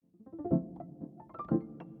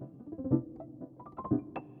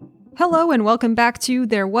Hello and welcome back to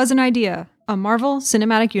There Was an Idea, a Marvel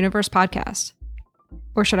Cinematic Universe podcast.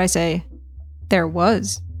 Or should I say, there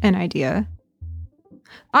was an idea.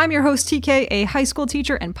 I'm your host TK, a high school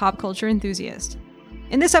teacher and pop culture enthusiast.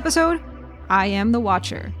 In this episode, I am the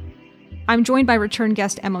Watcher. I'm joined by return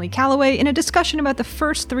guest Emily Calloway in a discussion about the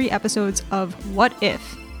first 3 episodes of What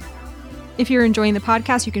If. If you're enjoying the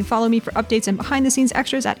podcast, you can follow me for updates and behind-the-scenes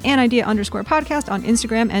extras at anidea_podcast on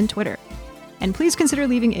Instagram and Twitter. And please consider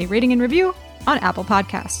leaving a rating and review on Apple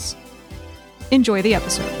Podcasts. Enjoy the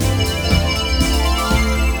episode.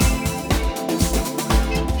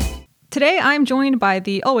 Today, I'm joined by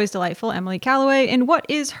the always delightful Emily Calloway in what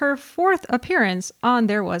is her 4th appearance on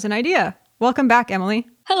There Was an Idea. Welcome back, Emily.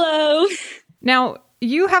 Hello. Now,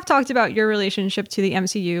 you have talked about your relationship to the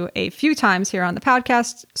MCU a few times here on the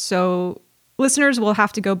podcast, so listeners will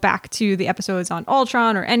have to go back to the episodes on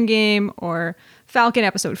Ultron or Endgame or Falcon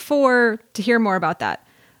episode 4 to hear more about that.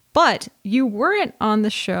 But you weren't on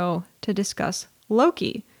the show to discuss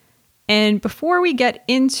Loki. And before we get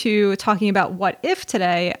into talking about What If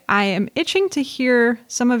today, I am itching to hear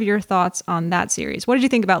some of your thoughts on that series. What did you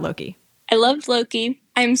think about Loki? I loved Loki.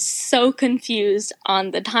 I'm so confused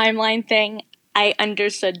on the timeline thing. I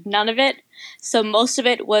understood none of it. So most of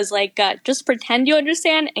it was like, just pretend you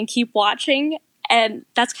understand and keep watching. And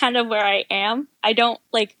that's kind of where I am. I don't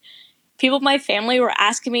people in my family were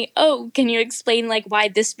asking me, oh, can you explain why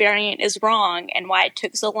this variant is wrong and why it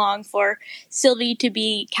took so long for Sylvie to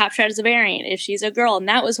be captured as a variant if she's a girl? And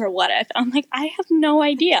that was her what if. I'm like, I have no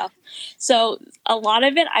idea. So a lot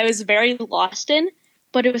of it I was very lost in,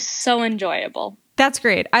 but it was so enjoyable. That's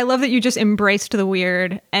great. I love that you just embraced the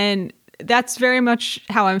weird, and that's very much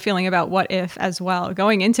how I'm feeling about What If as well.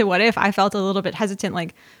 Going into What If, I felt a little bit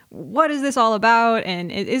hesitant, what is this all about?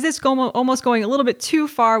 And is this almost going a little bit too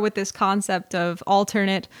far with this concept of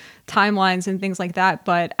alternate timelines and things like that?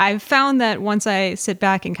 But I've found that once I sit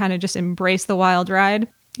back and kind of just embrace the wild ride,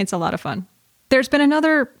 it's a lot of fun. There's been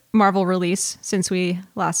another Marvel release since we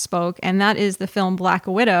last spoke, and that is the film Black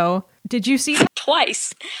Widow. Did you see that?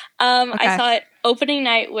 Twice. Okay. I saw it opening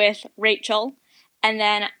night with Rachel, and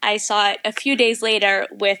then I saw it a few days later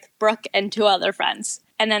with Brooke and 2 other friends.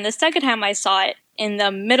 And then the second time I saw it in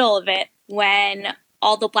the middle of it when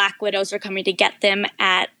all the Black Widows are coming to get them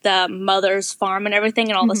at the mother's farm and everything,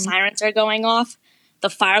 and all the sirens are going off. The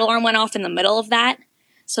fire alarm went off in the middle of that.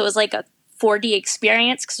 So it was like a 4D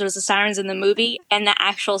experience because there was the sirens in the movie and the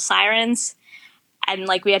actual sirens. And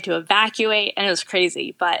we had to evacuate, and it was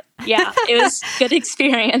crazy. But yeah, it was a good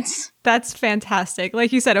experience. That's fantastic.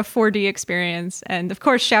 Like you said, a 4D experience. And of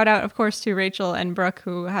course, shout out, of course, to Rachel and Brooke,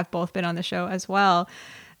 who have both been on the show as well.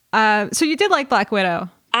 So you did like Black Widow.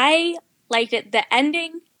 I liked it. The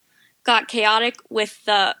ending got chaotic with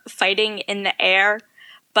the fighting in the air.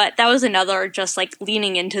 But that was another just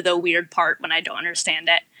leaning into the weird part when I don't understand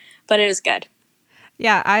it. But it was good.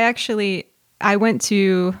 Yeah, I went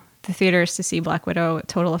to the theaters to see Black Widow a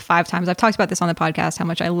total of 5 times. I've talked about this on the podcast, how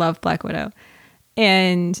much I love Black Widow.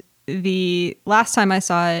 And the last time I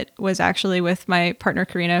saw it was actually with my partner,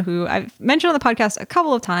 Karina, who I've mentioned on the podcast a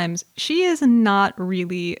couple of times. She is not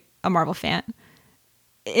really a Marvel fan.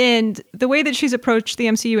 And the way that she's approached the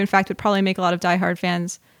MCU, in fact, would probably make a lot of diehard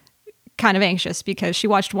fans kind of anxious because she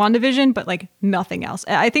watched WandaVision, but nothing else.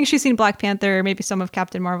 I think she's seen Black Panther, maybe some of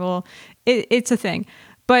Captain Marvel. It's a thing.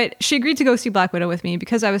 But she agreed to go see Black Widow with me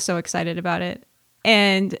because I was so excited about it.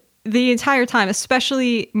 And the entire time,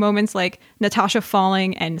 especially moments like Natasha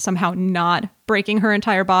falling and somehow not breaking her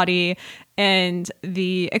entire body, and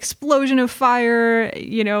the explosion of fire,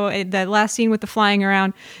 that last scene with the flying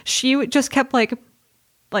around, she just kept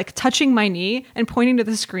touching my knee and pointing to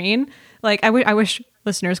the screen. I wish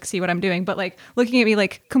listeners could see what I'm doing, but looking at me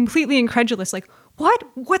completely incredulous,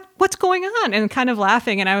 what's going on? And kind of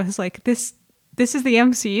laughing. And I was like, this is the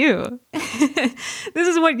MCU. This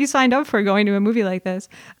is what you signed up for, going to a movie like this.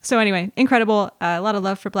 So anyway, incredible. A lot of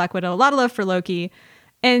love for Black Widow, a lot of love for Loki.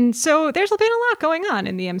 And so there's been a lot going on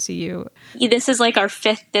in the MCU. This is our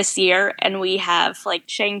 5th this year, and we have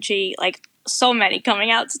Shang-Chi, so many coming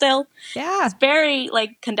out still. Yeah. It's very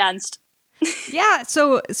condensed. Yeah.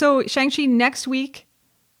 So Shang-Chi next week,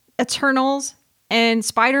 Eternals, and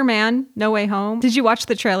Spider-Man No Way Home. Did you watch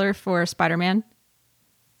the trailer for Spider-Man?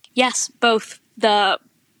 Yes, both. The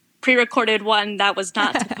pre-recorded one that was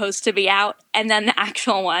not supposed to be out, and then the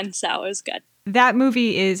actual one, so it was good. That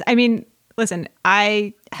movie is, listen,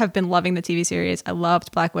 I have been loving the TV series. I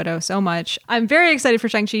loved Black Widow so much. I'm very excited for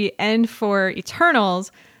Shang-Chi and for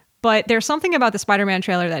Eternals, but there's something about the Spider-Man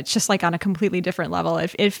trailer that's just on a completely different level.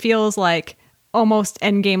 It feels like almost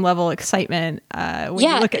Endgame level excitement when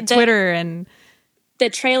you look at Twitter and... the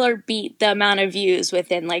trailer beat the amount of views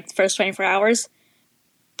within like the first 24 hours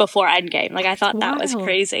before Endgame. Like, I thought that was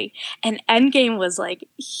crazy. And Endgame was like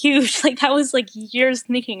huge. Like, that was like years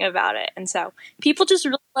thinking about it. And so people just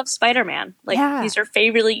really love Spider-Man. Like, he's your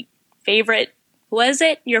favorite, was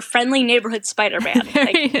it? Your friendly neighborhood Spider-Man.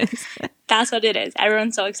 Like, that's what it is.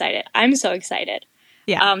 Everyone's so excited. I'm so excited.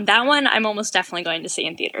 Yeah. That one I'm almost definitely going to see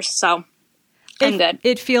in theaters. So I'm good.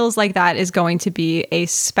 It feels like that is going to be a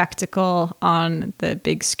spectacle on the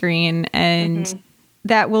big screen, and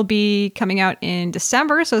that will be coming out in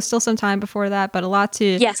December, so still some time before that, but a lot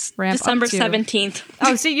to ramp December up to. 17th.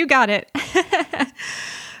 Oh, see, you got it.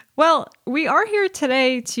 Well, we are here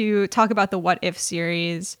today to talk about the What If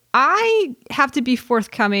series. I have to be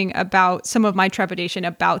forthcoming about some of my trepidation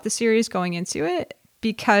about the series going into it,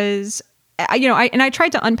 because I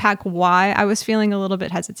tried to unpack why I was feeling a little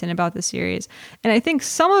bit hesitant about the series. And I think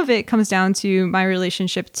some of it comes down to my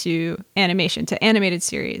relationship to animation, to animated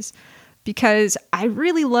series, because I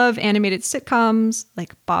really love animated sitcoms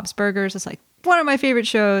like Bob's Burgers. It's like one of my favorite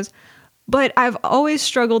shows, but I've always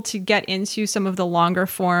struggled to get into some of the longer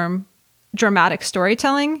form dramatic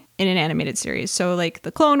storytelling in an animated series. So like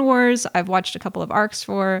the Clone Wars, I've watched a couple of arcs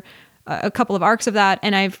of that,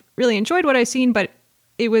 and I've really enjoyed what I've seen, but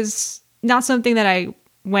it was not something that I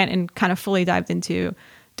went and kind of fully dove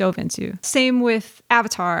into. Same with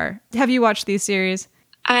Avatar. Have you watched these series?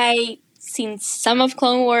 I seen some of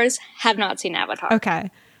Clone Wars, have not seen Avatar.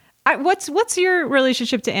 Okay. What's your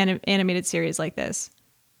relationship to animated series like this?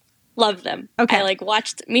 Love them. Okay. I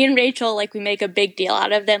watched, me and Rachel, we make a big deal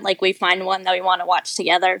out of them. We find one that we want to watch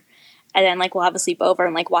together, and then we'll have a sleepover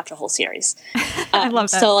and watch a whole series. I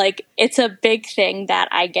love that. So it's a big thing that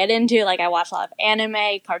I get into. I watch a lot of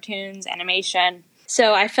anime, cartoons, animation.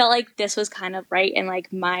 So I felt like this was kind of right in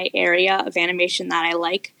my area of animation that I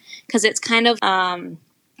like, because it's kind of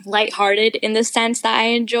lighthearted in the sense that I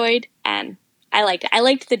enjoyed, and I liked it. I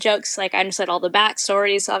liked the jokes. I understood all the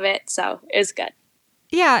backstories of it, so it was good.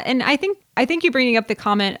 Yeah, and I think you bringing up the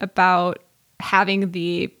comment about having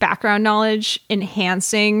the background knowledge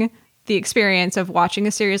enhancing the experience of watching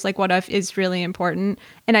a series like What If is really important.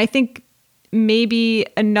 And I think maybe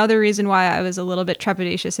another reason why I was a little bit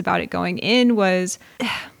trepidatious about it going in was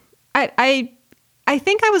I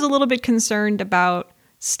think I was a little bit concerned about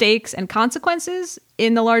stakes and consequences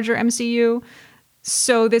in the larger MCU.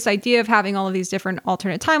 So this idea of having all of these different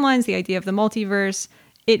alternate timelines, the idea of the multiverse,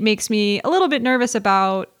 it makes me a little bit nervous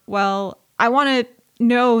about, well, I want to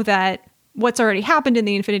know that what's already happened in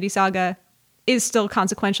the Infinity Saga is still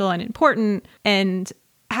consequential and important. And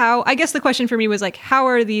how, I guess the question for me was how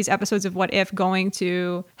are these episodes of What If going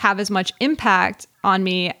to have as much impact on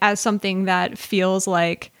me as something that feels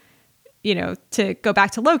like, to go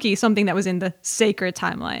back to Loki, something that was in the sacred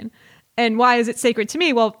timeline. And why is it sacred to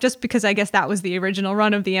me? Well, just because I guess that was the original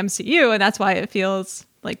run of the MCU, and that's why it feels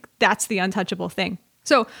like that's the untouchable thing.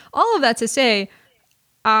 So all of that to say,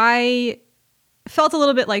 I felt a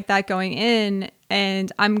little bit like that going in,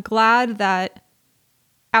 and I'm glad that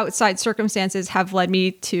outside circumstances have led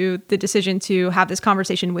me to the decision to have this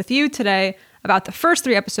conversation with you today about the first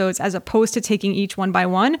 3 episodes as opposed to taking each one by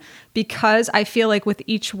one, because I feel like with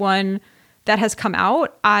each one that has come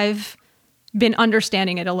out, I've been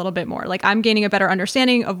understanding it a little bit more. I'm gaining a better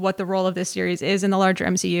understanding of what the role of this series is in the larger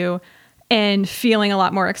MCU, and feeling a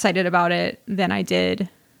lot more excited about it than I did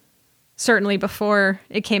certainly before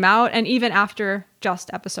it came out, and even after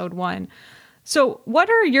just episode 1. So what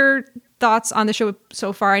are your thoughts on the show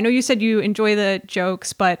so far? I know you said you enjoy the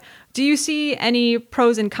jokes, but do you see any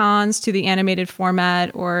pros and cons to the animated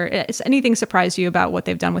format, or has anything surprised you about what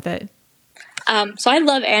they've done with it? So I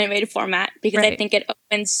love animated format because Right. I think it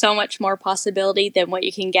opens so much more possibility than what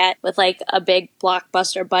you can get with a big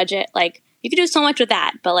blockbuster budget. You can do so much with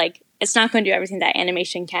that, but it's not going to do everything that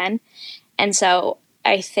animation can. And so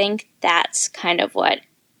I think that's kind of what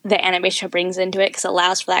the animation brings into it, because it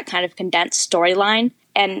allows for that kind of condensed storyline.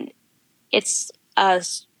 And it's a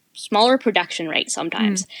smaller production rate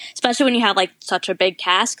sometimes, especially when you have such a big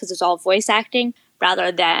cast, because it's all voice acting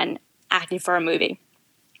rather than acting for a movie.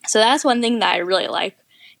 So that's one thing that I really like.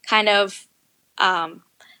 Kind of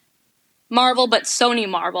Marvel, but Sony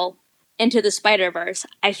Marvel, Into the Spider-Verse.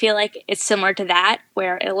 I feel like it's similar to that,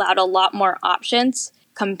 where it allowed a lot more options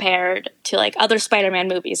compared to other Spider-Man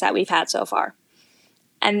movies that we've had so far.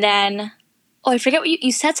 And then, I forget what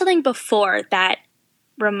you said something before that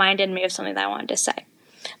reminded me of something that I wanted to say,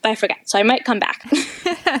 but I forgot, so I might come back.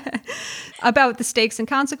 About the stakes and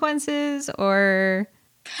consequences, or?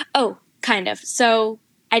 Oh, kind of. So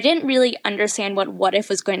I didn't really understand what If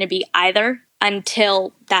was going to be either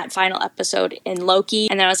until that final episode in Loki.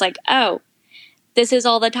 And then I was like, oh, this is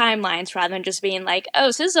all the timelines, rather than just being like, oh,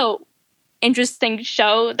 this is a interesting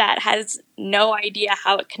show that has no idea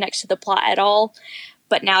how it connects to the plot at all,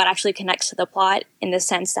 but now it actually connects to the plot in the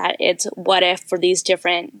sense that it's what if for these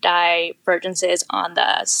different divergences on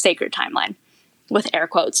the sacred timeline, with air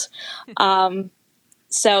quotes.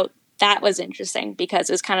 So that was interesting because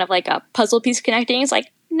it was kind of like a puzzle piece connecting. It's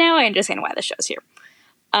like, now I understand why the show's here.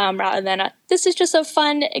 Rather than this is just a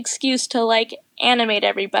fun excuse to like animate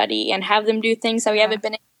everybody and have them do things that we haven't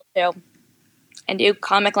been able to do, and do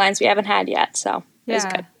comic lines we haven't had yet. So it was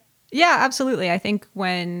good. Yeah, absolutely. I think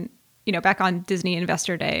when, back on Disney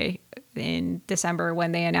Investor Day in December,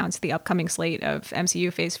 when they announced the upcoming slate of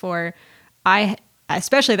MCU Phase 4,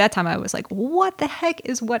 especially that time, I was like, what the heck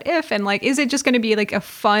is What If? And like, is it just going to be like a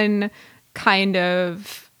fun kind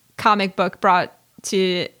of comic book brought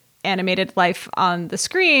to animated life on the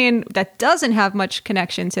screen that doesn't have much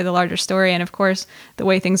connection to the larger story? And of course, the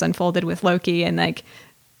way things unfolded with Loki, and like,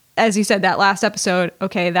 as you said, that last episode,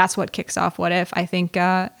 okay, that's what kicks off What If. I think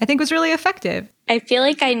was really effective. I feel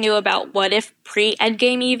like I knew about What If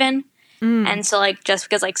pre-Endgame even. And so like, just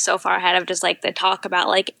because like so far ahead of just like the talk about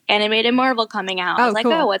like animated Marvel coming out, I was like,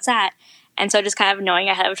 oh, what's that? And so just kind of knowing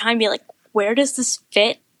ahead of time, be like, where does this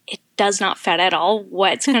fit? It does not fit at all.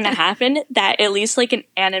 What's going to happen? That at least like an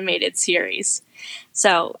animated series.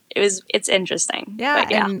 So it's interesting. Yeah,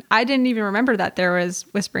 and I didn't even remember that there was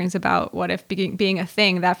whisperings about What If being a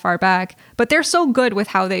thing that far back. But they're so good with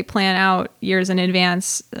how they plan out years in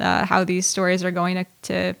advance, how these stories are going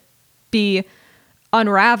to be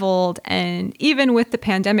unraveled. And even with the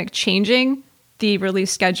pandemic changing the release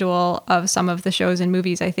schedule of some of the shows and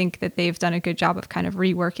movies, I think that they've done a good job of kind of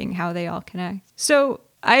reworking how they all connect. So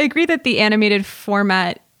I agree that the animated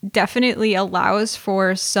format definitely allows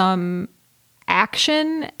for some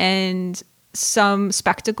action and some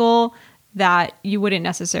spectacle that you wouldn't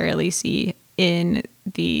necessarily see on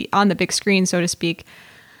the big screen, so to speak.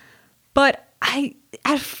 But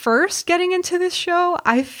at first getting into this show,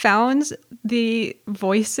 I found the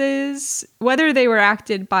voices, whether they were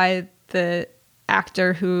acted by the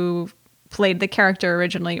actor who played the character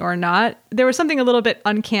originally or not, there was something a little bit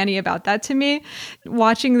uncanny about that to me,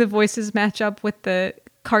 watching the voices match up with the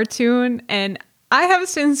cartoon. And I have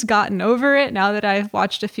since gotten over it now that I've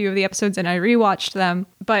watched a few of the episodes and I rewatched them.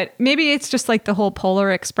 But maybe it's just like the whole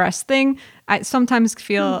Polar Express thing. I sometimes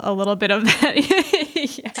feel a little bit of that.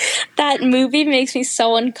 Yeah. That movie makes me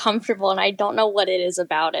so uncomfortable, and I don't know what it is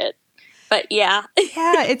about it. But yeah.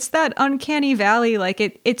 Yeah, it's that uncanny valley.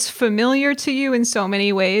 Like it's familiar to you in so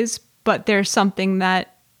many ways, but there's something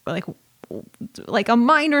that like a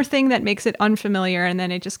minor thing that makes it unfamiliar, and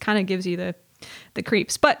then it just kind of gives you the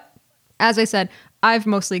creeps. But as I said, I've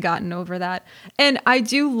mostly gotten over that. And I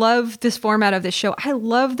do love this format of this show. I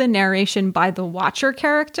love the narration by the Watcher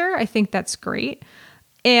character. I think that's great.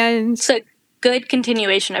 And it's a good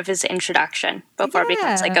continuation of his introduction before it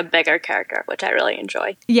becomes like a bigger character, which I really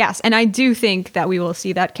enjoy. Yes, and I do think that we will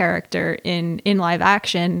see that character in live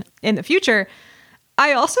action in the future.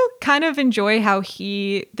 I also kind of enjoy how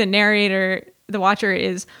the narrator, the Watcher,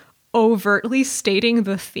 is overtly stating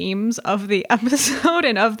the themes of the episode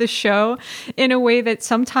and of the show in a way that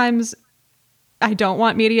sometimes I don't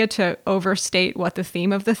want media to overstate what the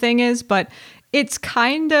theme of the thing is, but it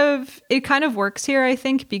kind of works here, I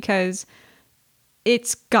think, because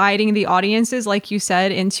it's guiding the audiences, like you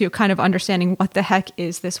said, into kind of understanding what the heck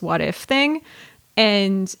is this What If thing.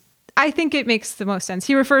 And I think it makes the most sense.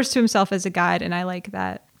 He refers to himself as a guide, and I like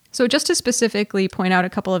that. So just to specifically point out a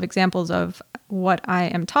couple of examples of what I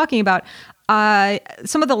am talking about,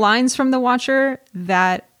 some of the lines from The Watcher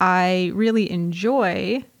that I really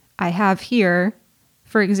enjoy, I have here.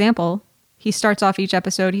 For example, he starts off each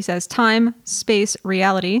episode, he says, time, space,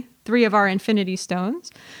 reality, 3 of our infinity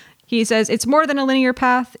stones. He says, it's more than a linear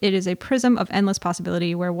path. It is a prism of endless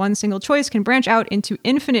possibility where one single choice can branch out into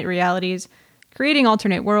infinite realities, creating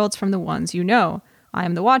alternate worlds from the ones you know. I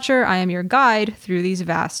am the Watcher. I am your guide through these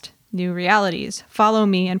vast new realities. Follow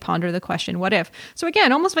me and ponder the question, what if? So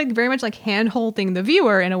again, almost like very much like hand-holding the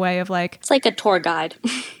viewer in a way of like... It's like a tour guide.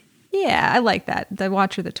 Yeah, I like that. The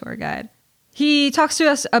Watcher, the tour guide. He talks to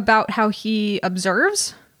us about how he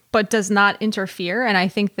observes, but does not interfere. And I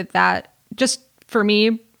think that just, for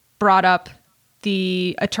me, brought up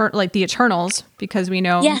the Eternals, because we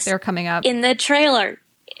know they're coming up. In the trailer,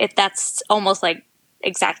 that's almost like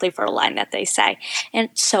exactly for a line that they say. And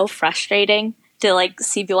it's so frustrating to like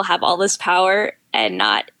see people have all this power and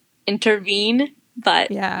not intervene.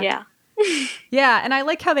 But yeah. Yeah, and I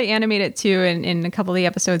like how they animate it too in a couple of the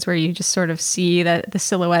episodes where you just sort of see the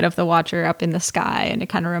silhouette of the Watcher up in the sky, and it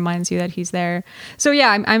kind of reminds you that he's there. So yeah,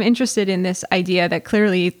 I'm interested in this idea that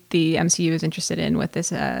clearly the MCU is interested in with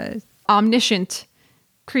this omniscient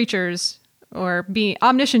creatures or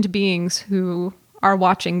omniscient beings who are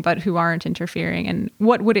watching but who aren't interfering, and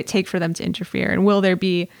what would it take for them to interfere, and will there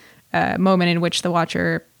be a moment in which the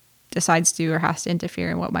Watcher decides to or has to interfere,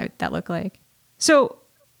 and what might that look like? So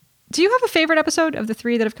do you have a favorite episode of the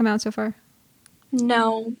 3 that have come out so far?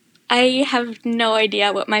 No, I have no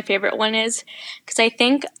idea what my favorite one is, because I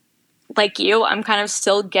think, like you, I'm kind of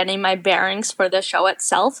still getting my bearings for the show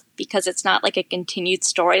itself, because it's not like a continued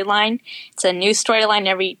storyline. It's a new storyline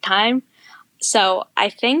every time. So I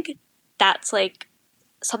think that's like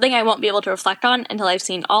something I won't be able to reflect on until I've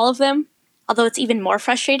seen all of them. Although it's even more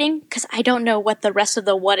frustrating because I don't know what the rest of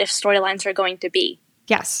the what if storylines are going to be.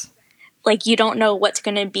 Yes. Like, you don't know what's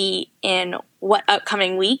going to be in what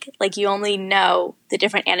upcoming week. Like, you only know the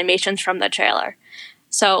different animations from the trailer.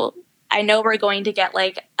 So I know we're going to get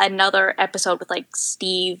like another episode with like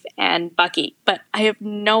Steve and Bucky, but I have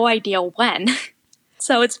no idea when.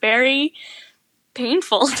 So it's very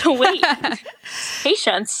painful to wait.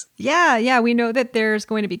 Patience. Yeah. We know that there's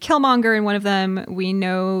going to be Killmonger in one of them. We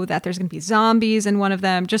know that there's going to be zombies in one of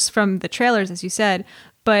them, just from the trailers, as you said.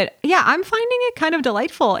 But yeah, I'm finding it kind of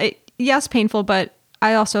delightful. Yes, painful, but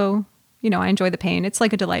I also, I enjoy the pain. It's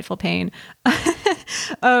like a delightful pain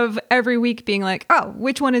of every week being like, oh,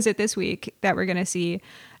 which one is it this week that we're going to see?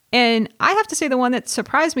 And I have to say the one that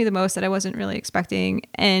surprised me the most that I wasn't really expecting,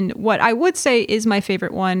 and what I would say is my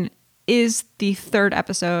favorite one, is the 3rd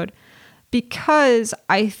episode, because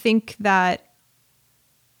I think that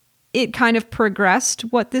it kind of progressed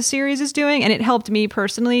what this series is doing, and it helped me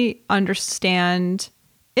personally understand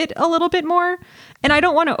it a little bit more. And I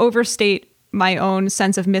don't want to overstate my own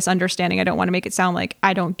sense of misunderstanding. I don't want to make it sound like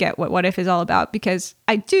I don't get what if is all about, because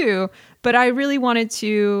I do, but I really wanted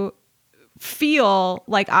to feel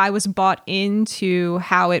like I was bought into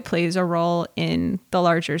how it plays a role in the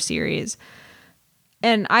larger series.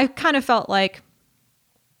 And I kind of felt like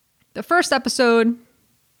the first episode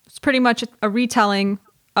was pretty much a retelling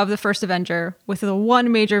of the first Avenger with the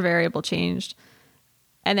one major variable changed.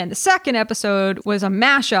 And then the second episode was a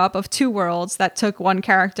mashup of 2 worlds that took one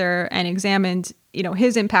character and examined,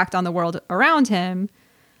 his impact on the world around him.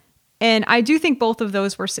 And I do think both of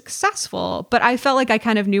those were successful, but I felt like I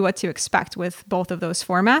kind of knew what to expect with both of those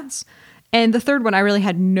formats. And the third one, I really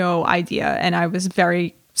had no idea, and I was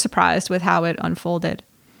very surprised with how it unfolded.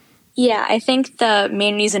 Yeah, I think the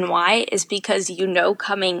main reason why is because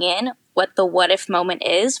coming in what the what if moment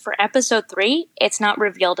is. For episode 3, it's not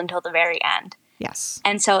revealed until the very end. Yes.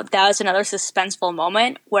 And so that was another suspenseful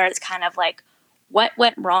moment where it's kind of like, what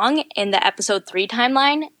went wrong in the episode 3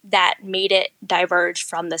 timeline that made it diverge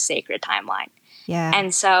from the sacred timeline? Yeah.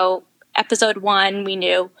 And so episode 1, we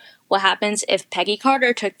knew what happens if Peggy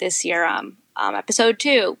Carter took this serum. Episode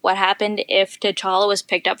 2, what happened if T'Challa was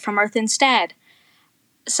picked up from Earth instead?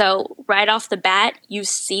 So right off the bat, you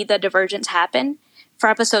see the divergence happen. For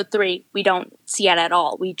episode 3, we don't see it at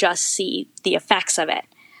all. We just see the effects of it.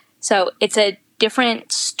 So it's a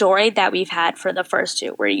different story that we've had for the first 2,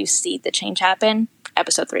 where you see the change happen.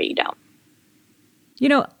 Episode 3, you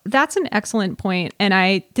don't. That's an excellent point, and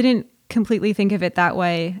I didn't completely think of it that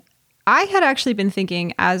way. I had actually been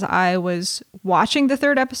thinking, as I was watching the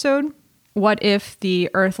 3rd episode, what if the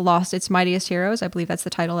Earth lost its mightiest heroes? I believe that's the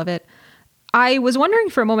title of it. I was wondering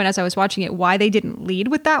for a moment as I was watching it why they didn't lead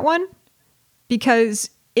with that one, because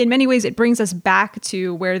in many ways it brings us back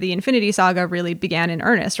to where the Infinity Saga really began in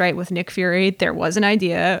earnest, right? With Nick Fury, there was an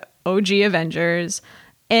idea, OG Avengers,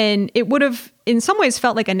 and it would have in some ways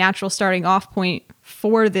felt like a natural starting off point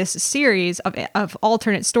for this series of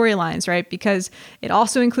alternate storylines, right? Because it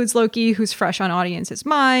also includes Loki, who's fresh on audiences'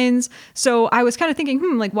 minds. So I was kind of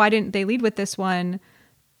thinking, like, why didn't they lead with this one?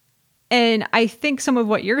 And I think some of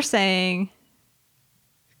what you're saying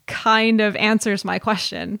kind of answers my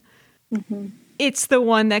question. Mm-hmm. It's the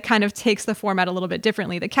one that kind of takes the format a little bit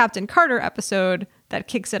differently. The Captain Carter episode that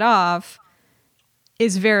kicks it off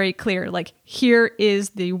is very clear. Like, here is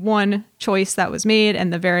the one choice that was made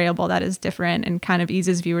and the variable that is different, and kind of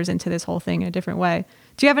eases viewers into this whole thing in a different way.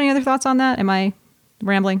 Do you have any other thoughts on that? Am I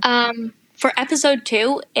rambling? For episode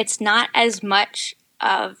 2, it's not as much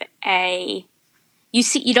of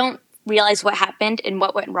you don't realize what happened and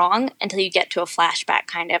what went wrong until you get to a flashback,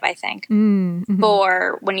 kind of, I think. Mm-hmm.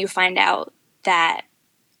 Or when you find out that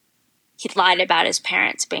he lied about his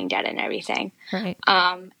parents being dead and everything. Right.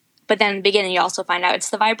 But then in the beginning, you also find out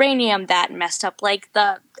it's the vibranium that messed up like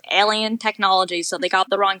the alien technology, so they got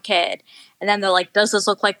the wrong kid. And then they're like, does this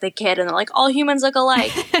look like the kid? And they're like, all humans look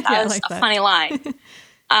alike. That was a funny line.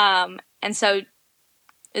 And so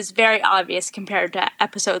it's very obvious compared to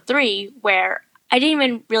episode 3, where I didn't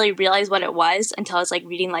even really realize what it was until I was like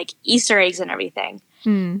reading like Easter eggs and everything.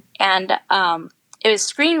 And it was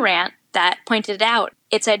Screen Rant that pointed it out.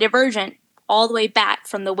 It's a divergent all the way back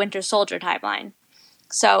from the Winter Soldier timeline.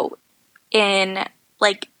 So in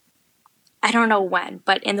like, I don't know when,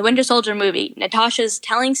 but in the Winter Soldier movie, Natasha's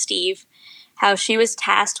telling Steve how she was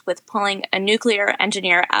tasked with pulling a nuclear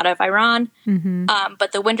engineer out of Iran,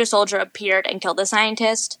 but the Winter Soldier appeared and killed the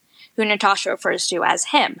scientist, who Natasha refers to as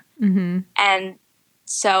him. And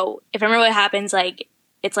so if I remember what happens, like,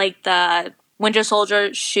 it's like the Winter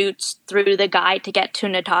Soldier shoots through the guy to get to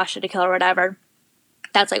Natasha to kill her or whatever.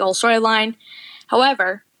 That's like a whole storyline.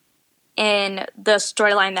 However, in the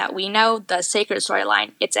storyline that we know, the Sacred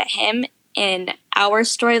storyline, it's a him. In our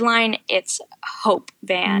storyline, it's Hope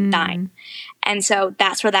Van Dyne. And so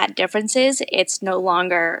that's where that difference is. It's no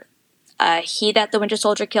longer he that the Winter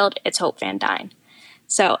Soldier killed, it's Hope Van Dyne.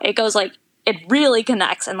 So it goes like, it really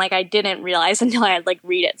connects, and like I didn't realize until I had like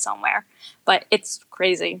read it somewhere. But it's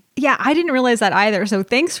crazy. Yeah, I didn't realize that either. So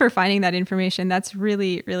thanks for finding that information. That's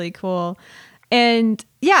really, really cool. And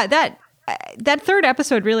yeah, that third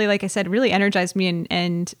episode really, like I said, really energized me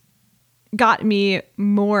and got me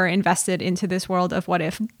more invested into this world of What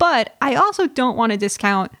If. But I also don't want to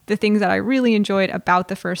discount the things that I really enjoyed about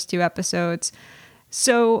the first 2 episodes.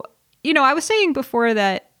 So, you know, I was saying before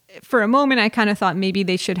that for a moment, I kind of thought maybe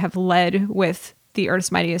they should have led with the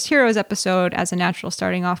Earth's Mightiest Heroes episode as a natural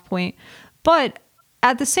starting off point. But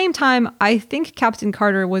at the same time, I think Captain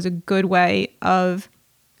Carter was a good way of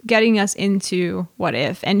getting us into What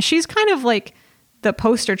If. And she's kind of like the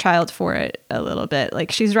poster child for it a little bit.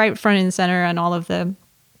 Like she's right front and center on all of the,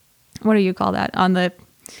 what do you call that? What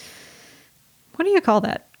do you call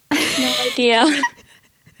that? No idea.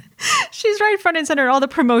 She's right front and center. All the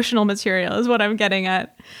promotional material is what I'm getting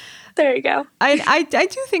at. There you go. I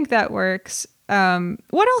do think that works.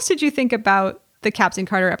 What else did you think about the Captain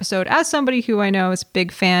Carter episode? As somebody who I know is a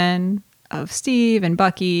big fan of Steve and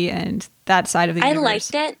Bucky and that side of the universe. I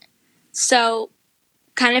liked it. So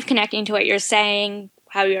kind of connecting to what you're saying,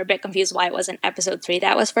 how you were a bit confused why it wasn't episode 3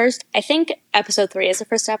 that was first. I think episode 3 as the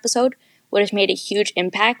first episode would have made a huge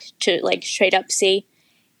impact to like straight up see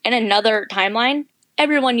in another timeline,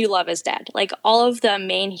 everyone you love is dead. Like all of the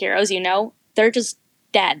main heroes, you know, they're just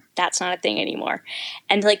dead. That's not a thing anymore.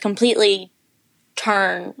 And like completely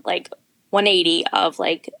turn like 180 of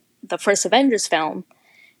like the first Avengers film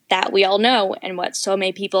that we all know and what so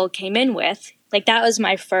many people came in with. Like that was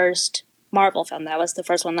my first Marvel film. That was the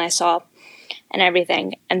first one that I saw and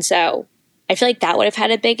everything. And so I feel like that would have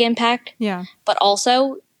had a big impact. Yeah. But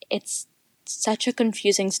also it's such a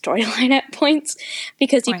confusing storyline at points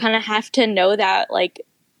because you kind of have to know that like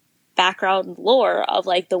background lore of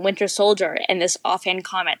like the Winter Soldier and this offhand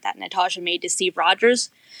comment that Natasha made to Steve Rogers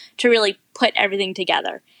to really put everything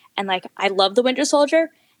together. And like, I love the Winter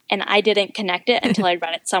Soldier and I didn't connect it until I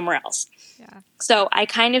read it somewhere else. Yeah. So I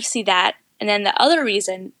kind of see that. And then the other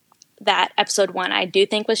reason that episode 1 I do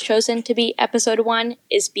think was chosen to be episode 1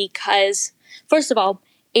 is because, first of all,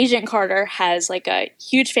 Agent Carter has like a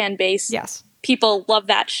huge fan base. Yes. People love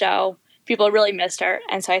that show. People really missed her.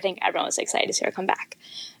 And so I think everyone was excited to see her come back.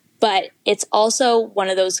 But it's also one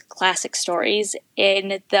of those classic stories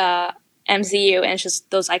in the MCU, and it's just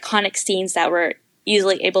those iconic scenes that were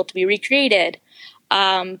easily able to be recreated.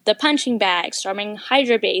 The punching bag, storming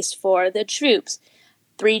Hydra base for the troops,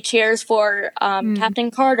 3 cheers for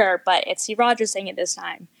Captain Carter, but it's Steve Rogers saying it this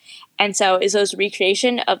time. And so is those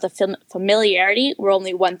recreation of the familiarity where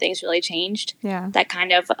only one thing's really changed. Yeah. That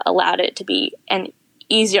kind of allowed it to be an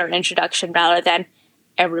easier introduction rather than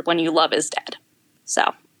everyone you love is dead.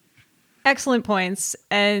 So. Excellent points.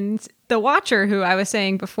 And the Watcher, who I was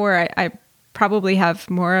saying before, I probably have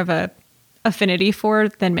more of a affinity for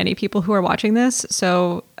than many people who are watching this.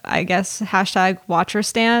 So I guess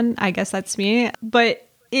 #WatcherStan, I guess that's me. But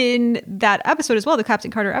in that episode as well, the Captain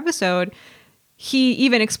Carter episode, he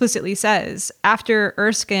even explicitly says, after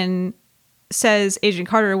Erskine says, Agent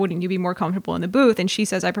Carter, wouldn't you be more comfortable in the booth? And she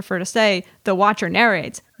says, I prefer to stay. The Watcher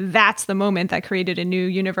narrates, that's the moment that created a new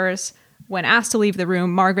universe. When asked to leave the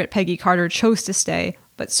room, Margaret Peggy Carter chose to stay,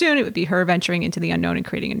 but soon it would be her venturing into the unknown and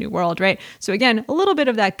creating a new world, right? So again, a little bit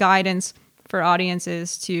of that guidance for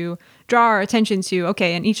audiences to draw our attention to,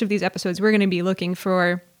 okay, in each of these episodes, we're going to be looking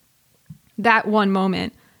for that one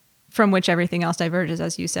moment from which everything else diverges,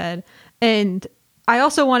 as you said. And I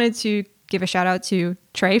also wanted to give a shout out to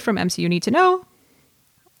Trey from MCU Need to Know.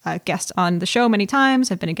 a guest on the show many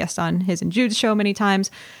times. I've been a guest on his and Jude's show many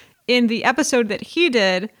times. In the episode that he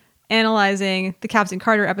did, analyzing the Captain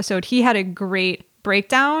Carter episode, he had a great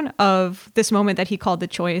breakdown of this moment that he called the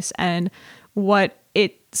choice and what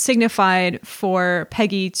it signified for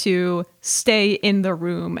Peggy to stay in the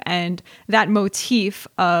room, and that motif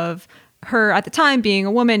of her at the time being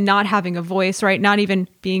a woman, not having a voice, right? Not even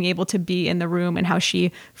being able to be in the room, and how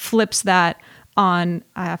she flips that on,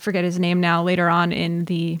 I forget his name now, later on in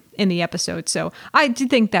the episode. So I did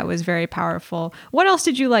think that was very powerful. What else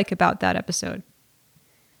did you like about that episode?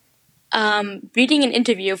 Reading an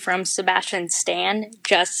interview from Sebastian Stan,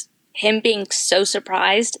 just him being so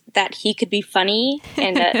surprised that he could be funny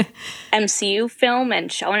in a MCU film and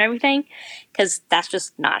show and everything, because that's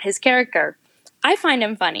just not his character. I find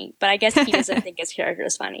him funny, but I guess he doesn't think his character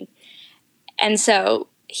is funny. And so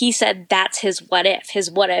he said that's his what if. His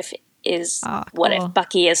what if is what if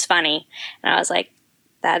Bucky is funny. And I was like,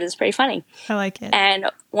 that is pretty funny. I like it. And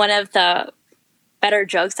one of the better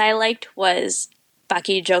jokes I liked was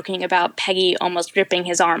Bucky joking about Peggy almost ripping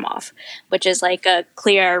his arm off, which is like a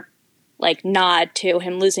clear nod to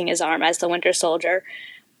him losing his arm as the Winter Soldier.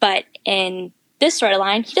 But in this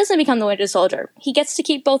storyline, he doesn't become the Winter Soldier. He gets to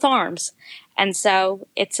keep both arms. And so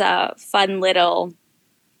it's a fun little,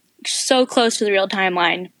 so close to the real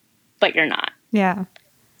timeline, but you're not. Yeah.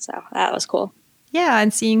 So that was cool. Yeah,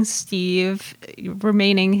 and seeing Steve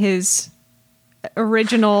remaining his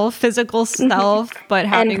original physical self, but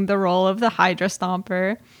having the role of the Hydra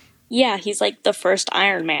Stomper. Yeah, he's like the first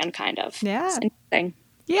Iron Man, kind of. Yeah. It's interesting.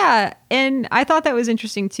 Yeah, and I thought that was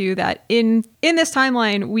interesting too, that in this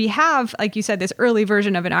timeline, we have, like you said, this early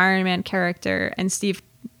version of an Iron Man character, and Steve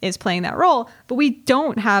is playing that role, but we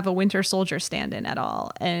don't have a Winter Soldier stand-in at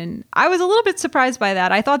all. And I was a little bit surprised by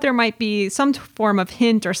that. I thought there might be some form of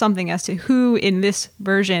hint or something as to who in this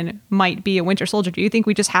version might be a Winter Soldier. Do you think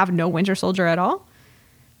we just have no Winter Soldier at all?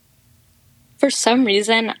 For some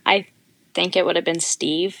reason, I think it would have been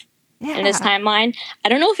Steve in this timeline. I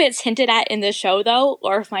don't know if it's hinted at in the show, though,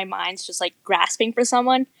 or if my mind's just like grasping for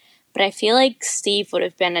someone, but I feel like Steve would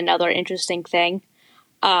have been another interesting thing,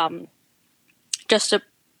 just to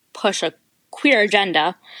push a queer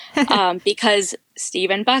agenda, because Steve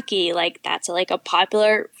and Bucky, like, that's like a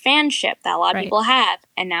popular fanship that a lot of people have,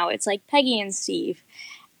 and now it's like Peggy and Steve.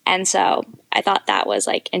 And so I thought that was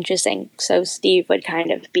like interesting. So Steve would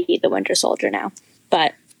kind of be the Winter Soldier now,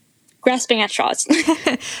 but grasping at straws.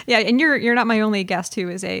 Yeah, and you're not my only guest who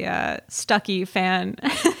is a Stucky fan.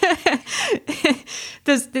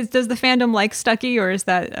 Does the fandom like Stucky, or is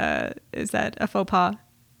that a faux pas?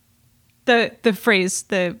 The phrase,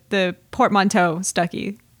 the portmanteau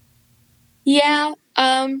Stucky. Yeah.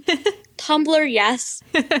 Tumblr, yes.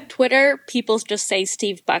 Twitter, people just say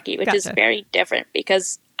Steve Bucky, which is very different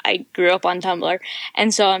because I grew up on Tumblr,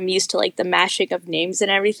 and so I'm used to like the mashing of names and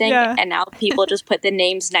everything. Yeah. And now people just put the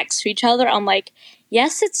names next to each other. I'm like,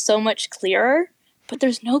 yes, it's so much clearer, but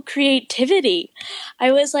there's no creativity.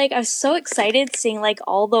 I was so excited seeing like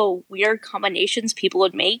all the weird combinations people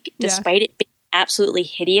would make, despite it being absolutely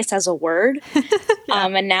hideous as a word.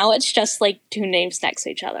 And now it's just like two names next to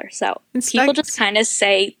each other. So people just kind of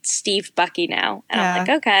say Steve Bucky now, and I'm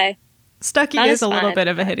like, okay. Stucky is a little bit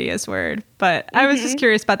of a hideous word, but I was just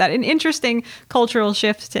curious about that. An interesting cultural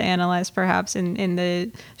shift to analyze, perhaps, in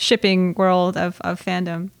the shipping world of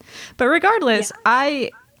fandom. But regardless,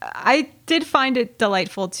 I did find it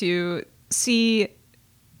delightful to see,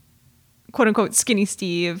 quote unquote, Skinny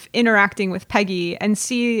Steve interacting with Peggy and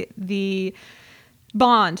see the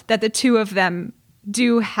bond that the two of them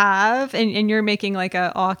do have. And you're making like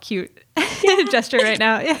a aw cute gesture right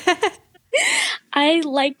now. I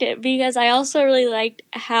liked it because I also really liked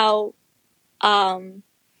how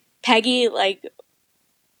Peggy, like,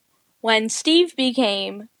 when Steve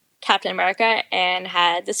became Captain America and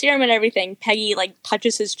had the serum and everything, Peggy like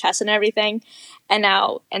touches his chest and everything, and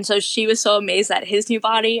so she was so amazed at his new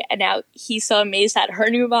body, and now he's so amazed at her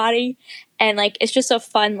new body, and like it's just a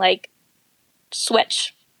fun like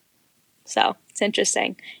switch. So it's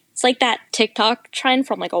interesting. It's like that TikTok trend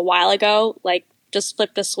from like a while ago, like just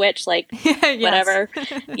flip the switch, like whatever.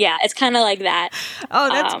 Yeah, it's kind of like that. Oh,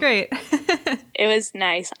 that's great. It was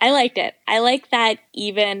nice. I liked it. I like that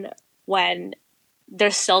even when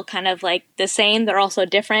they're still kind of like the same, they're also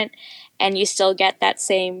different, and you still get that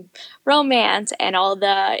same romance and all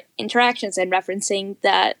the interactions and referencing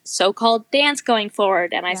the so-called dance going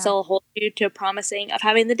forward. And I still hold you to promising of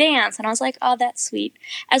having the dance. And I was like, oh, that's sweet.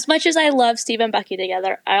 As much as I love Steve and Bucky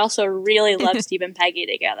together, I also really love Steve and Peggy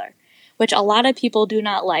together, which a lot of people do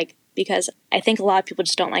not like, because I think a lot of people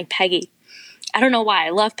just don't like Peggy. I don't know why.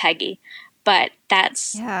 I love Peggy, but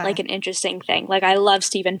that's like an interesting thing. Like, I love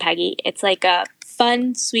Steve and Peggy. It's like a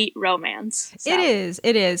fun, sweet romance. So.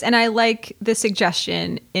 It is. And I like the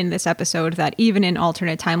suggestion in this episode that even in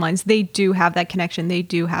alternate timelines, they do have that connection. They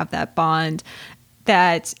do have that bond,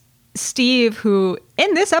 that Steve, who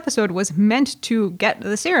in this episode was meant to get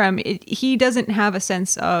the serum, he doesn't have a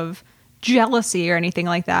sense of jealousy or anything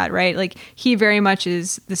like that, right? Like, he very much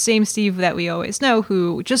is the same Steve that we always know,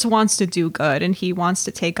 who just wants to do good, and he wants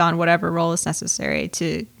to take on whatever role is necessary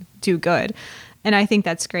to do good. And I think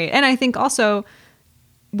that's great. And I think also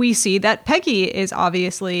we see that Peggy is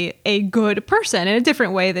obviously a good person in a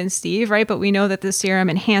different way than Steve, right? But we know that the serum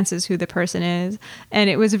enhances who the person is.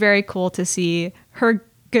 And it was very cool to see her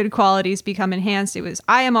good qualities become enhanced.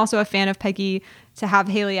 I am also a fan of Peggy. To have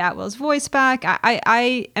Hayley Atwell's voice back,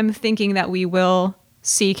 I am thinking that we will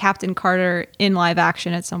see Captain Carter in live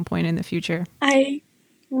action at some point in the future. I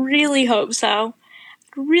really hope so.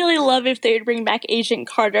 I'd really love if they would bring back Agent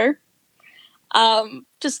Carter.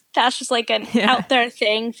 That's just like an out there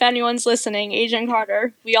thing. If anyone's listening, Agent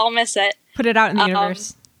Carter, we all miss it. Put it out in the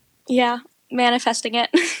universe. Yeah, manifesting it.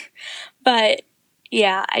 But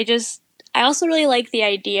yeah, I also really like the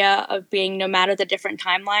idea of being, no matter the different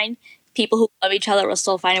timeline, people who love each other will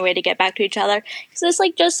still find a way to get back to each other. Because it's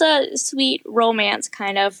like just a sweet romance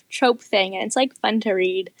kind of trope thing, and it's like fun to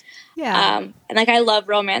read. Yeah. And like, I love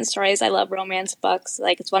romance stories. I love romance books.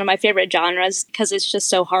 Like, it's one of my favorite genres because it's just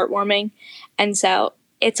so heartwarming. And so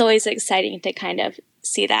it's always exciting to kind of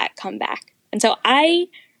see that come back. And so I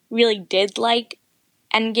really did like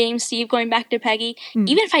Endgame Steve going back to Peggy.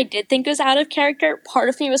 Even if I did think it was out of character, part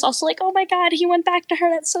of me was also like, oh my God, he went back to her.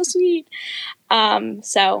 That's so sweet.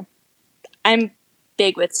 So I'm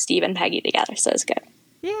big with Steve and Peggy together, so it's good.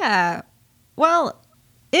 Yeah. Well,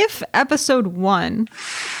 if episode 1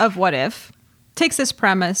 of What If takes this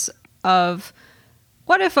premise of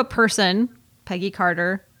what if a person, Peggy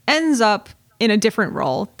Carter, ends up in a different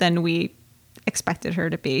role than we expected her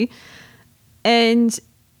to be, and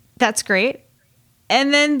that's great.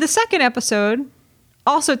 And then the second episode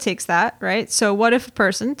also takes that, right? So what if a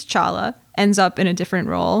person, T'Challa, ends up in a different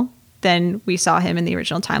role than we saw him in the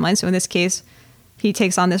original timeline? So in this case, he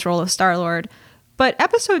takes on this role of Star-Lord. But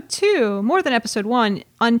episode 2, more than episode 1,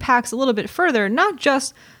 unpacks a little bit further, not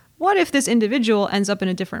just what if this individual ends up in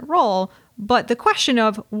a different role, but the question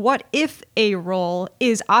of what if a role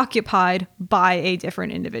is occupied by a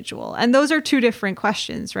different individual. And those are two different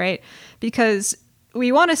questions, right? Because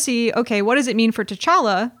we want to see, okay, what does it mean for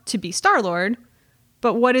T'Challa to be Star-Lord?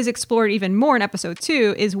 But what is explored even more in episode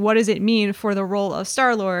 2 is what does it mean for the role of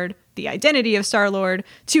Star-Lord, the identity of Star-Lord,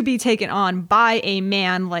 to be taken on by a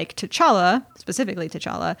man like T'Challa, specifically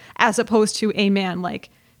T'Challa, as opposed to a man like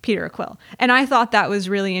Peter Quill. And I thought that was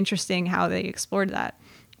really interesting how they explored that.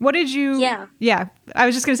 What did you... Yeah, I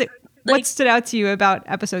was just going to say, what stood out to you about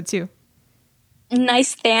episode 2?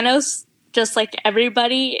 Nice Thanos, just like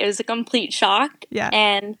everybody, it was a complete shock. Yeah.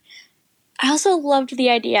 And I also loved the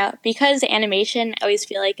idea, because animation, I always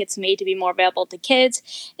feel like it's made to be more available to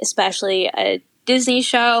kids, especially a Disney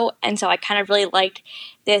show. And so I kind of really liked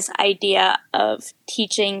this idea of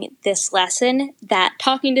teaching this lesson that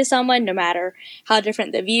talking to someone, no matter how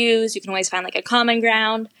different the views, you can always find like a common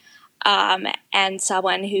ground. And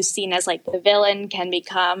someone who's seen as like the villain can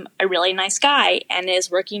become a really nice guy and is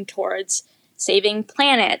working towards saving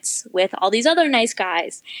planets with all these other nice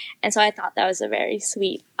guys. And so I thought that was a very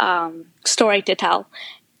sweet story to tell,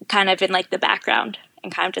 kind of in like the background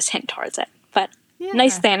and kind of just hint towards it. But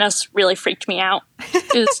Nice Thanos really freaked me out.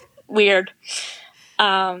 It was weird.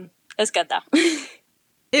 It was good though.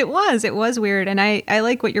 It was weird. And I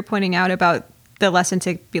like what you're pointing out about the lesson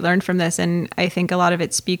to be learned from this. And I think a lot of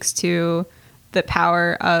it speaks to the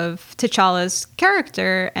power of T'Challa's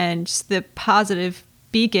character and just the positive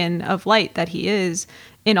beacon of light that he is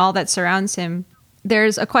in all that surrounds him.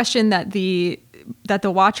 There's a question that the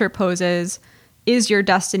Watcher poses: is your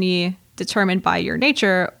destiny determined by your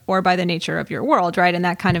nature or by the nature of your world, right? And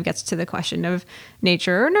that kind of gets to the question of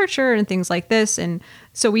nature or nurture and things like this. And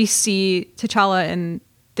so we see T'Challa in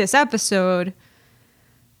this episode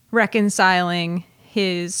reconciling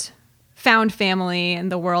his found family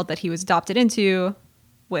and the world that he was adopted into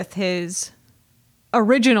with his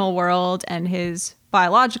original world and his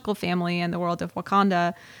biological family and the world of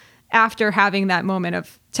Wakanda, after having that moment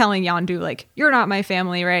of telling Yondu, like, you're not my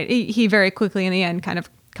family, right? He very quickly in the end kind of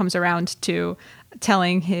comes around to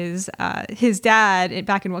telling his dad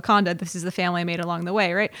back in Wakanda, this is the family I made along the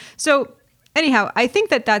way, right? So anyhow, I think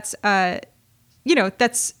that's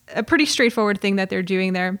that's a pretty straightforward thing that they're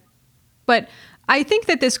doing there. But I think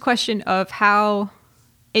that this question of how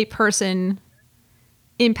a person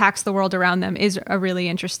impacts the world around them is a really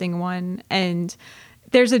interesting one. And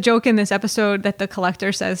there's a joke in this episode that the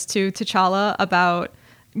Collector says to T'Challa about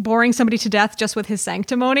boring somebody to death just with his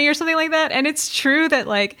sanctimony or something like that. And it's true that,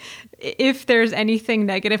 like, if there's anything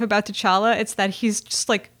negative about T'Challa, it's that he's just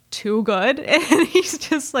like too good. And he's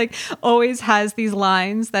just like always has these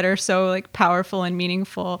lines that are so like powerful and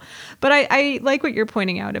meaningful. But I like what you're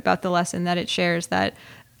pointing out about the lesson that it shares, that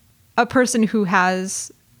a person who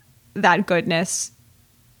has that goodness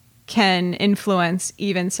can influence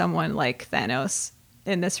even someone like Thanos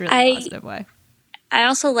in this really positive way. I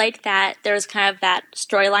also liked that there was kind of that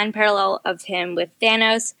storyline parallel of him with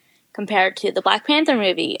Thanos compared to the Black Panther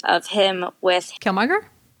movie of him with Killmonger?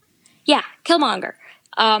 Yeah, Killmonger.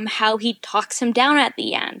 How he talks him down at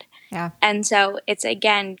the end. Yeah. And so it's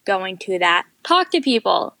again going to that talk to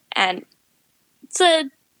people, and it's a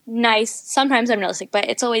nice, sometimes unrealistic, but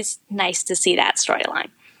it's always nice to see that storyline.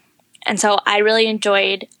 And so I really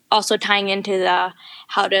enjoyed also tying into the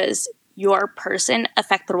how does your person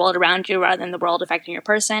affect the world around you rather than the world affecting your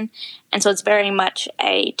person. And so it's very much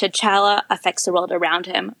a T'Challa affects the world around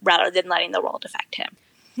him rather than letting the world affect him.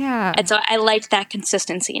 Yeah. And so I liked that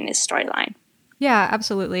consistency in his storyline. Yeah,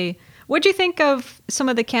 absolutely. What'd you think of some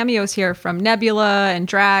of the cameos here from Nebula and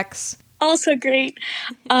Drax? Also great.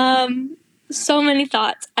 So many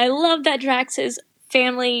thoughts. I love that Drax's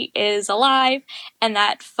family is alive, and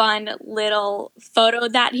that fun little photo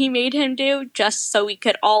that he made him do just so we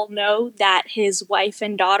could all know that his wife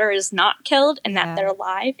and daughter is not killed and that they're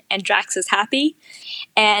alive, and Drax is happy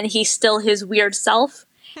and he's still his weird self.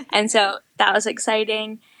 And so that was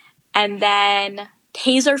exciting. And then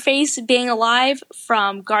Taserface being alive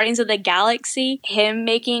from Guardians of the Galaxy, him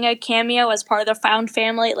making a cameo as part of the found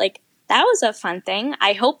family, like, that was a fun thing.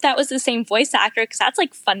 I hope that was the same voice actor, because that's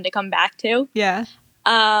like fun to come back to. Yeah.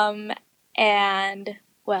 And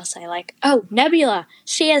what else I like? Oh, Nebula.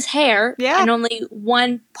 She has hair, and only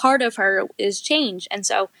one part of her is changed, and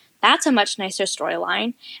so that's a much nicer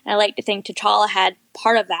storyline. And I like to think T'Challa had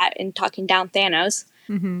part of that in talking down Thanos.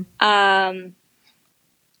 Mm-hmm.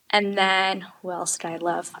 And then what else did I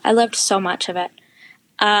love? I loved so much of it.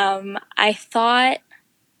 I thought,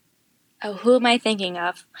 who am I thinking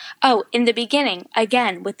of? Oh, in the beginning,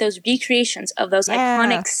 again, with those recreations of those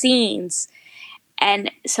iconic scenes.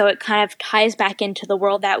 And so it kind of ties back into the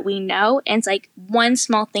world that we know. And it's like one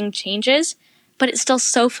small thing changes, but it's still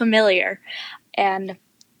so familiar. And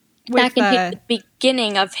back in the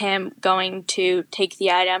beginning of him going to take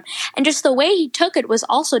the item, and just the way he took it was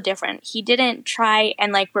also different. He didn't try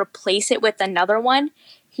and like replace it with another one.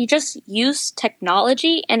 He just used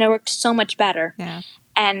technology, and it worked so much better. Yeah.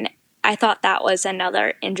 And I thought that was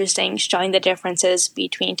another interesting, showing the differences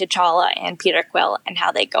between T'Challa and Peter Quill and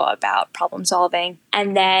how they go about problem solving.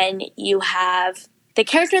 And then you have the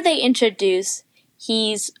character they introduce.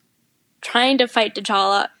 He's trying to fight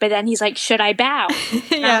T'Challa, but then he's like, should I bow?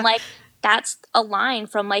 And I'm like, that's a line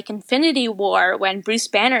from like Infinity War when Bruce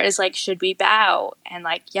Banner is like, should we bow? And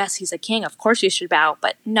like, yes, he's a king. Of course you should bow.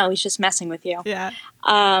 But no, he's just messing with you. Yeah.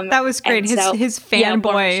 That was great. His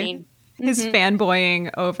fanboy. His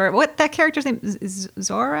fanboying over what that character's name is,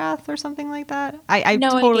 Zorath or something like that. I'm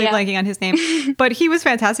totally blanking on his name, but he was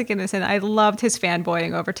fantastic in this, and I loved his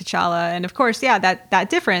fanboying over T'Challa. And of course, that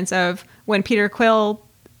difference of when Peter Quill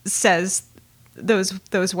says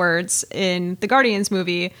those words in the Guardians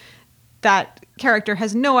movie, that character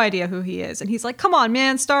has no idea who he is, and he's like, "Come on,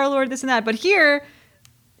 man, Star-Lord, this and that." But here,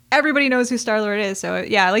 everybody knows who Star-Lord is. So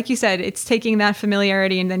yeah, like you said, it's taking that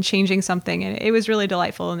familiarity and then changing something, and it was really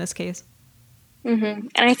delightful in this case. Mm-hmm.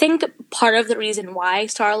 And I think part of the reason why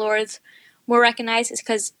Star-Lord's more recognized is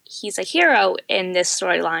because he's a hero in this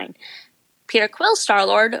storyline. Peter Quill's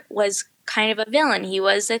Star-Lord was kind of a villain. He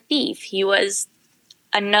was a thief. He was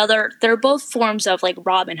they're both forms of like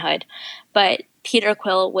Robin Hood, but Peter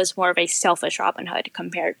Quill was more of a selfish Robin Hood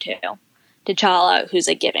compared to T'Challa, who's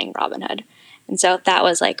a giving Robin Hood. And so that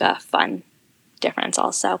was like a fun difference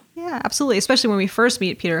also. Yeah, absolutely. Especially when we first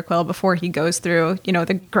meet Peter Quill before he goes through,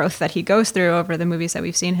 the growth that he goes through over the movies that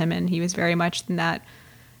we've seen him in. He was very much in that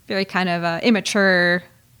very kind of immature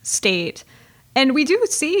state. And we do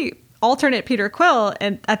see alternate Peter Quill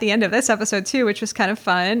at the end of this episode too, which was kind of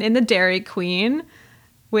fun, in the Dairy Queen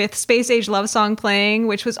with Space Age Love Song playing,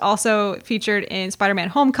 which was also featured in Spider-Man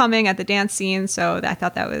Homecoming at the dance scene. So I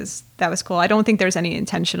thought that was cool. I don't think there's any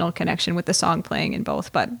intentional connection with the song playing in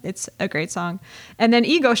both, but it's a great song. And then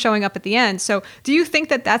Ego showing up at the end. So do you think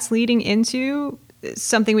that that's leading into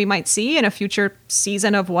something we might see in a future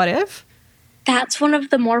season of What If? That's one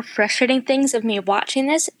of the more frustrating things of me watching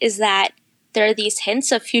this, is that there are these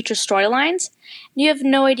hints of future storylines, and you have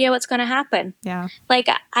no idea what's going to happen. Yeah. Like,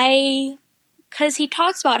 I because he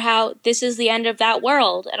talks about how this is the end of that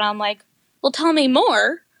world. And I'm like, well, tell me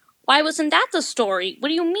more. Why wasn't that the story? What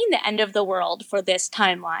do you mean the end of the world for this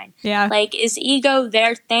timeline? Yeah. Like, is Ego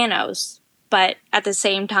their Thanos? But at the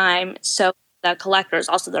same time, so the Collector is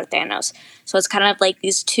also their Thanos. So it's kind of like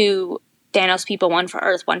these two Thanos people, one for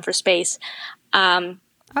Earth, one for space.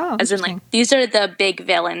 As in, like, these are the big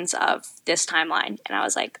villains of this timeline. And I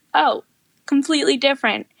was like, oh, completely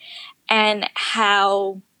different. And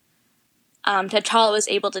how T'Challa was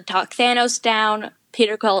able to talk Thanos down.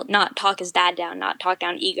 Peter Quill not talk his dad down, not talk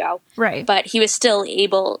down Ego. Right. But he was still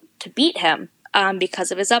able to beat him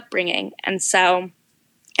because of his upbringing. And so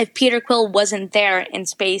if Peter Quill wasn't there in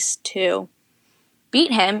space to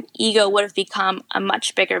beat him, Ego would have become a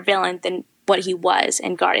much bigger villain than what he was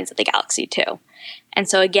in Guardians of the Galaxy 2. And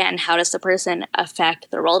so again, how does the person affect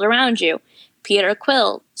the world around you? Peter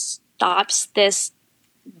Quill stops this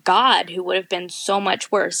god who would have been so much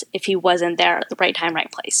worse if he wasn't there at the right time,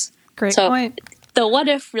 right place. Great point. The what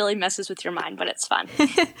if really messes with your mind, but it's fun.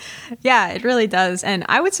 Yeah, it really does. And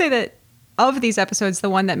I would say that of these episodes, the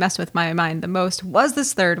one that messed with my mind the most was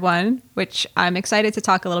this third one, which I'm excited to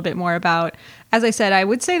talk a little bit more about. As I said, I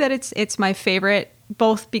would say that it's my favorite,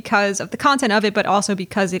 both because of the content of it, but also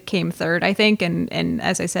because it came third, I think. And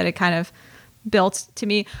as I said, it kind of built to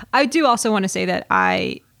me. I do also want to say that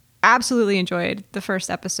I absolutely enjoyed the first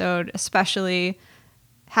episode, especially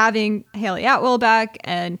having Haley Atwell back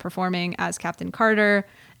and performing as Captain Carter.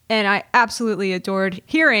 And I absolutely adored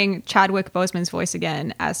hearing Chadwick Boseman's voice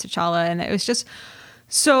again as T'Challa. And it was just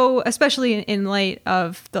so, especially in light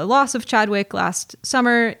of the loss of Chadwick last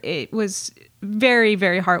summer, it was very,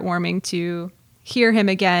 very heartwarming to hear him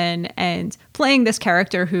again and playing this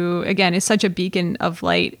character who, again, is such a beacon of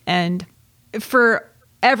light. And for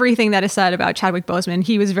everything that is said about Chadwick Boseman,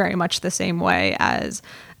 he was very much the same way as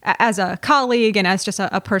a colleague and as just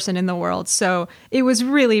a person in the world. So it was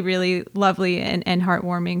really, really lovely and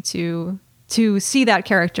heartwarming to see that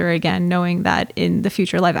character again, knowing that in the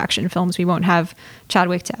future live action films, we won't have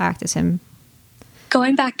Chadwick to act as him.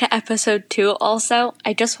 Going back to episode 2 also,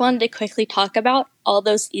 I just wanted to quickly talk about all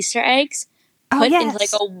those Easter eggs put into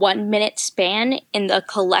like a 1 minute span in the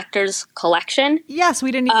Collector's collection. Yes,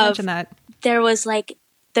 we didn't even mention that. There was like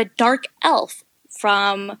the Dark Elf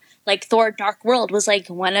from like Thor Dark World was like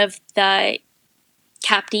one of the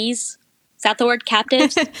captives. Is that the word?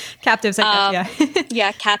 Captives? Captives, I guess, yeah.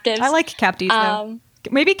 Yeah, captives. I like captives, though.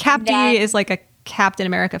 Maybe Capty is like a Captain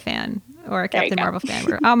America fan or a Captain Marvel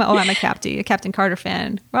fan. I'm a Capty, a Captain Carter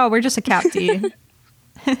fan. Well, we're just a Capty.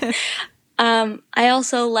 I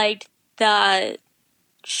also liked the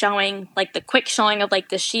showing, like the quick showing of like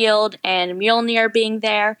the shield and Mjolnir being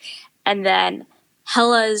there. And then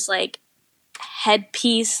Hela's like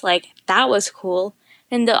headpiece, like that was cool.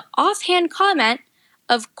 And the offhand comment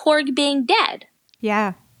of Korg being dead.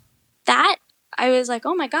 Yeah. That, I was like,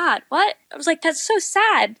 oh my god, what? I was like, that's so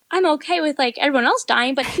sad. I'm okay with like everyone else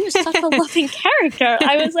dying, but he was such a loving character.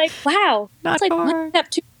 I was like, wow. Not it's like one step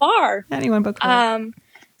too far. Anyone but Korg.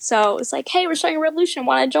 So it's like, hey, we're starting a revolution,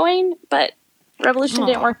 want to join? But revolution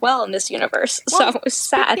didn't work well in this universe. Well, so it was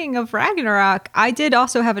sad. Speaking of Ragnarok, I did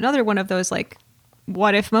also have another one of those like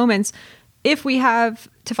what if moments. If we have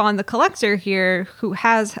Tefon the Collector here, who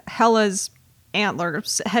has Hela's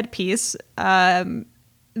antlers headpiece, then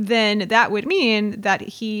that would mean that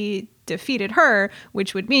he defeated her,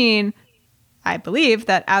 which would mean, I believe,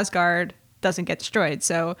 that Asgard doesn't get destroyed.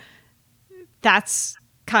 So that's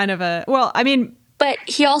kind of a, well, I mean... But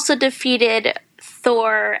he also defeated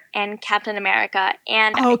Thor and Captain America,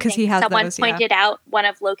 and because he has someone those, pointed out one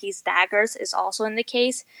of Loki's daggers is also in the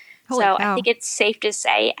case. Holy so cow. I think it's safe to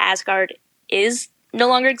say Asgard is no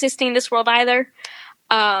longer existing in this world either.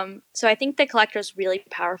 So I think the Collector is really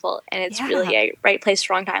powerful, and it's really a right place,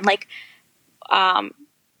 wrong time. Like,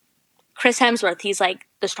 Chris Hemsworth, he's like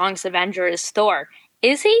the strongest Avenger is Thor.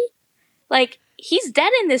 Is he? Like, he's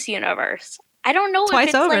dead in this universe. I don't know Twice if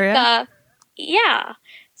it's over, like yeah.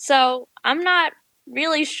 So I'm not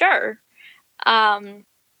really sure.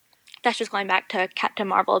 That's just going back to Captain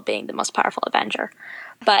Marvel being the most powerful Avenger.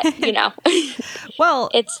 But, you know,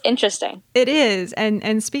 well, it's interesting. It is.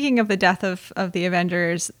 And speaking of the death of the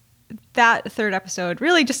Avengers, that third episode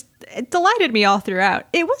really just it delighted me all throughout.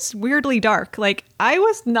 It was weirdly dark. Like, I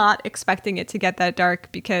was not expecting it to get that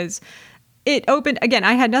dark because it opened, again,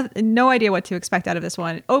 I had no idea what to expect out of this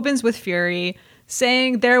one. It opens with Fury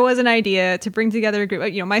saying there was an idea to bring together a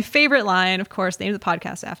group. You know, my favorite line, of course, named the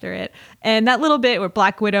podcast after it. And that little bit where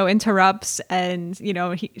Black Widow interrupts and, you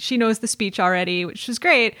know, she knows the speech already, which was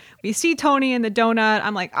great. We see Tony in the donut.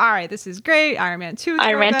 I'm like, all right, this is great. Iron Man 2.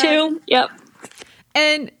 Iron Man 2. Yep.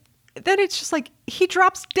 And then it's just like he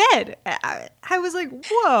drops dead. I was like,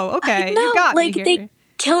 whoa, okay, no, you got like, me here. They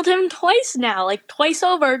killed him twice now, like twice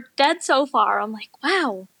over, dead so far. I'm like,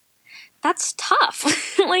 wow, that's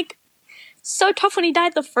tough. Like, so tough when he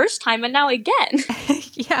died the first time, and now again.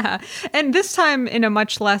 Yeah, and this time in a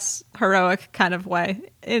much less heroic kind of way.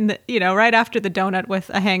 Right after the donut with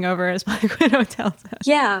a hangover, as Black Widow tells us.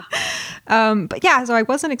 Yeah. But yeah, so I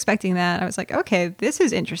wasn't expecting that. I was like, okay, this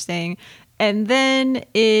is interesting. And then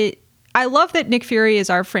I love that Nick Fury is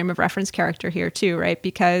our frame of reference character here too, right?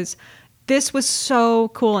 Because this was so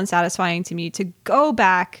cool and satisfying to me to go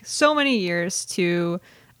back so many years to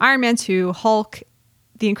Iron Man 2, Hulk,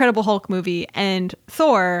 the Incredible Hulk movie, and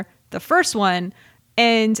Thor, the first one,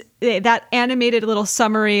 and that animated little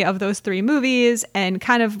summary of those three movies and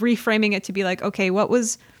kind of reframing it to be like, okay, what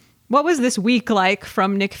was this week like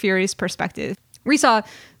from Nick Fury's perspective? We saw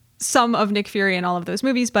some of Nick Fury in all of those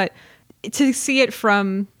movies, but to see it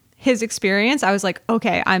from his experience, I was like,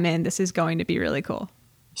 okay, I'm in. This is going to be really cool.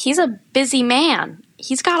 He's a busy man.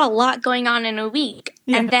 He's got a lot going on in a week.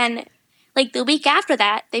 Yeah. And then, like, the week after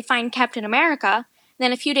that, they find Captain America. And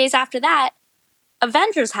then a few days after that,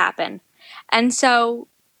 Avengers happen. And so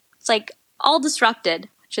it's, like, all disrupted,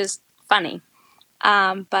 which is funny.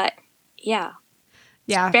 But, yeah.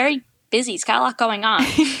 Yeah. He's very busy. He's got a lot going on.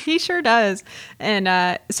 He sure does.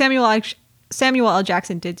 And Samuel L.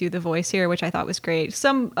 Jackson did do the voice here, which I thought was great.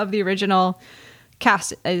 Some of the original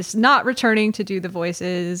cast is not returning to do the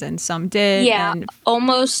voices, and some did. Yeah, and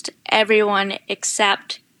almost everyone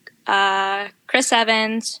except Chris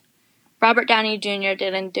Evans, Robert Downey Jr.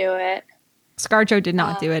 didn't do it. ScarJo did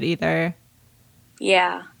not do it either.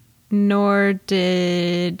 Yeah. Nor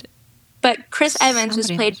did... But Chris Evans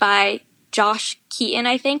was played by Josh Keaton,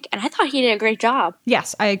 I think, and I thought he did a great job.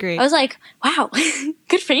 Yes, I agree. I was like, wow,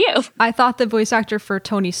 good for you. I thought the voice actor for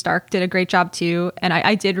Tony Stark did a great job too, and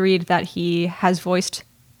I did read that he has voiced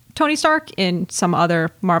Tony Stark in some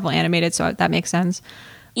other Marvel animated, so that makes sense.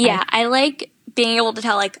 Yeah, I like being able to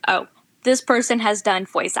tell, like, oh, this person has done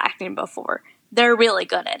voice acting before. They're really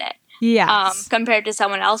good at it. Yes. Compared to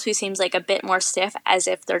someone else who seems like a bit more stiff, as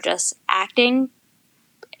if they're just acting.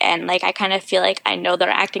 And, like, I kind of feel like I know they're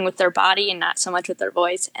acting with their body and not so much with their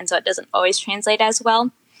voice. And so it doesn't always translate as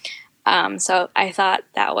well. So I thought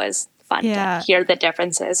that was fun to hear the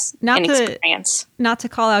differences in experience. Not to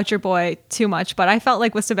call out your boy too much, but I felt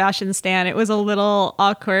like with Sebastian Stan, it was a little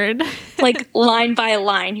awkward. Like, line by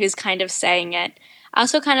line, he was kind of saying it. I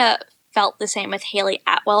also kind of felt the same with Haley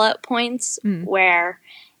Atwell at points, where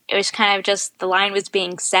it was kind of just the line was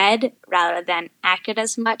being said rather than acted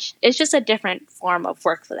as much. It's just a different form of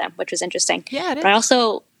work for them, which was interesting. Yeah, it is. But I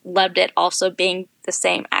also loved it also being the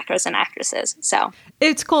same actors and actresses. So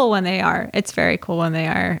it's cool when they are. It's very cool when they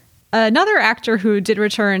are. Another actor who did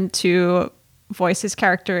return to voice his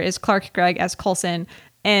character is Clark Gregg as Coulson.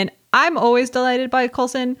 And I'm always delighted by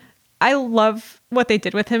Coulson. I love what they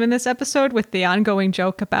did with him in this episode, with the ongoing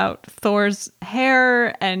joke about Thor's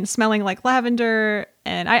hair and smelling like lavender.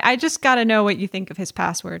 And I just got to know what you think of his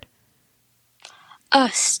password.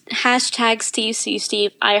 Hashtag Steve C.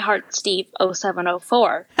 Steve, I heart Steve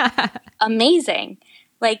 0704. Amazing.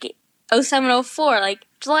 Like, 0704, like,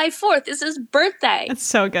 July 4th is his birthday. It's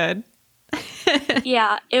so good.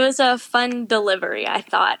 Yeah, it was a fun delivery, I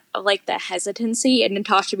thought, of, like, the hesitancy and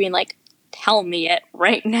Natasha being like, tell me it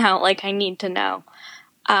right now, like, I need to know.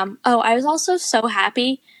 I was also so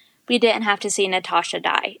happy we didn't have to see Natasha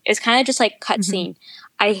die. It was kind of just like cutscene.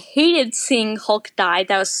 I hated seeing Hulk die.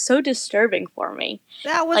 That was so disturbing for me.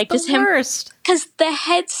 That was like, the worst. Because the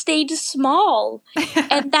head stayed small.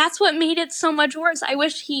 And that's what made it so much worse. I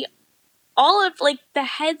wish the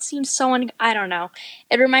head seemed so, I don't know.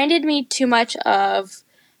 It reminded me too much of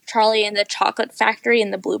Charlie and the Chocolate Factory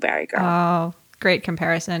and the Blueberry Girl. Oh, great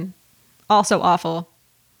comparison. Also awful.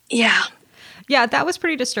 Yeah. Yeah, that was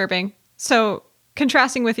pretty disturbing. So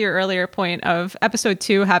contrasting with your earlier point of episode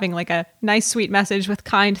 2 having like a nice sweet message with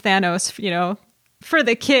kind Thanos, for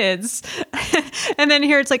the kids. And then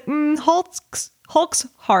here it's like, Hulk's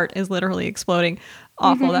heart is literally exploding.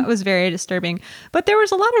 Awful. That was very disturbing. But there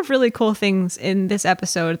was a lot of really cool things in this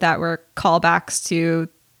episode that were callbacks to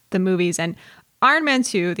the movies. And Iron Man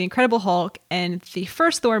 2, The Incredible Hulk, and the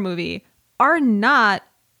first Thor movie are not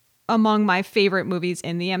among my favorite movies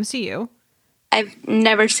in the MCU. I've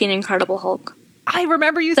never seen Incredible Hulk. I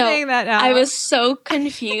remember you saying that now. I was so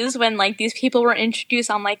confused when like these people were introduced.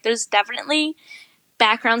 I'm like, there's definitely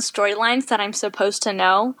background storylines that I'm supposed to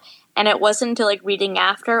know. And it wasn't until like reading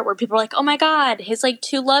after where people were like, oh my God, his like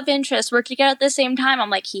 2 love interests were together at the same time. I'm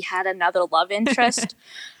like, he had another love interest.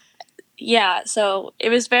 Yeah, so it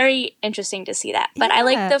was very interesting to see that. But I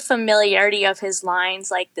like the familiarity of his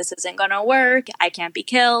lines, like, this isn't going to work, I can't be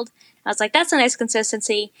killed. I was like, that's a nice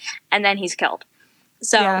consistency. And then he's killed.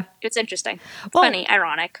 So it's interesting. Funny,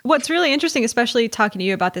 ironic. What's really interesting, especially talking to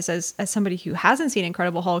you about this as somebody who hasn't seen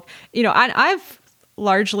Incredible Hulk, you know, I've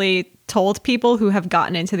largely told people who have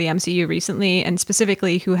gotten into the MCU recently, and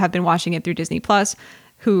specifically who have been watching it through Disney Plus,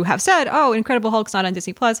 who have said, oh, Incredible Hulk's not on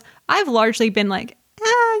Disney Plus. I've largely been like,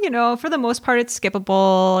 you know, for the most part, it's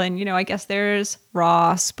skippable. And, you know, I guess there's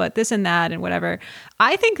Ross, but this and that and whatever.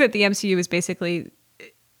 I think that the MCU is basically,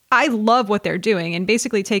 I love what they're doing and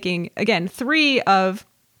basically taking, again, 3 of,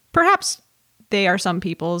 perhaps they are some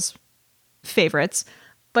people's favorites,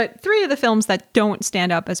 but 3 of the films that don't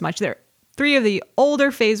stand up as much. They're 3 of the older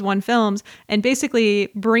Phase 1 films and basically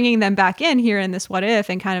bringing them back in here in this What If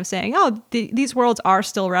and kind of saying, oh, these worlds are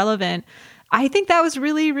still relevant. I think that was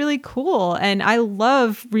really, really cool. And I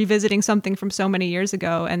love revisiting something from so many years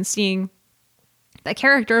ago and seeing the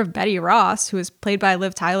character of Betty Ross, who is played by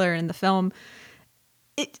Liv Tyler in the film.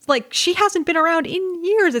 It's like she hasn't been around in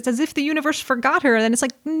years. It's as if the universe forgot her. And then it's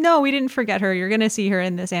like, no, we didn't forget her. You're going to see her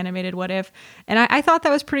in this animated What If. And I thought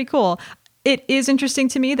that was pretty cool. It is interesting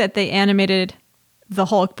to me that they animated the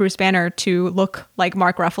Hulk Bruce Banner to look like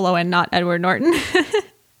Mark Ruffalo and not Edward Norton.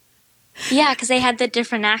 Yeah, because they had the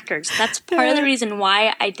different actors. That's part of the reason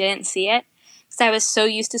why I didn't see it. Because I was so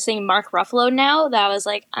used to seeing Mark Ruffalo now that I was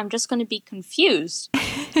like, I'm just going to be confused.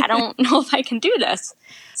 I don't know if I can do this.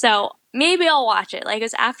 So maybe I'll watch it. Like, it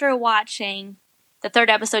was after watching the 3rd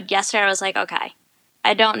episode yesterday, I was like, okay,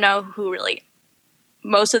 I don't know who really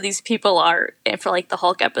most of these people are for like the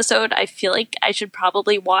Hulk episode. I feel like I should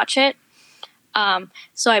probably watch it.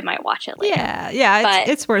 So I might watch it later. Yeah,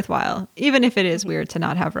 it's worthwhile, even if it is weird to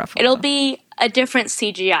not have Ruffalo. It'll be a different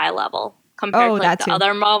CGI level compared to like the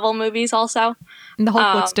other Marvel movies also. And the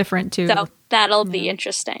Hulk looks different too. So that'll be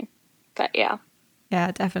interesting. But yeah.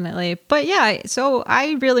 Yeah, definitely. But yeah, so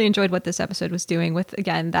I really enjoyed what this episode was doing with,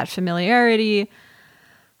 again, that familiarity.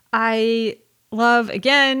 I love,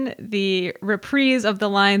 again, the reprise of the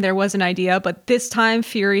line, there was an idea, but this time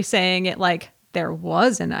Fury saying it like, there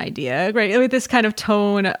was an idea, right? With this kind of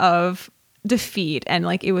tone of defeat and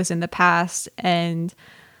like it was in the past. And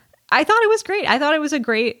I thought it was great. I thought it was a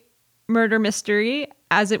great murder mystery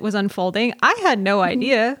as it was unfolding. I had no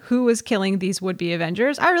idea who was killing these would-be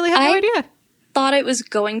Avengers. I really had no idea. Thought it was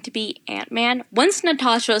going to be Ant-Man. Once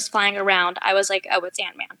Natasha was flying around, I was like, oh, it's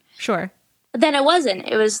Ant-Man. Sure. But then it wasn't.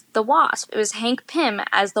 It was the Wasp. It was Hank Pym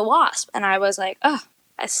as the Wasp. And I was like, oh,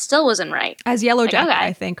 I still wasn't right. As Yellow Jacket, okay.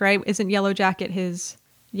 I think, right? Isn't Yellow Jacket his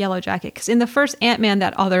Yellow Jacket? Because in the first Ant-Man,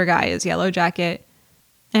 that other guy is Yellow Jacket.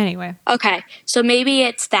 Anyway. Okay. So maybe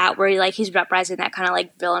it's that where like he's reprising that kind of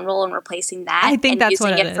like villain role and replacing that. I think that's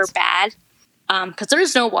what it is. And using it for bad. Because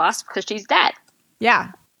there's no Wasp because she's dead.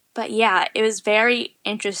 Yeah. But yeah, it was very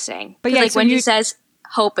interesting. But yeah, like when he says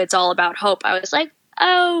hope, it's all about hope. I was like,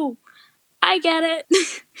 oh, I get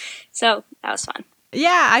it. So that was fun.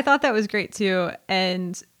 Yeah, I thought that was great too.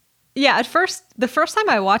 And yeah, at first, the first time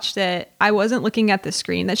I watched it, I wasn't looking at the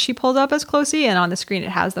screen that she pulled up as closely. And on the screen, it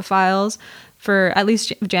has the files for at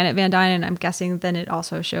least Janet Van Dyne. And I'm guessing then it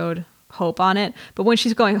also showed Hope on it. But when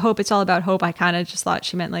she's going, hope, it's all about hope, I kind of just thought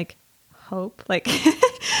she meant like hope, like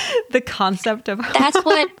the concept of hope. That's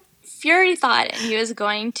what Fury thought. And he was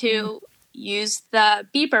going to use the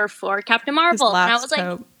beeper for Captain Marvel. And I was like,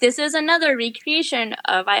 hope. This is another recreation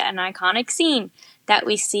of an iconic scene that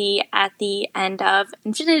we see at the end of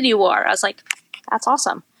Infinity War. I was like, that's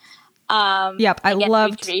awesome. Yep, I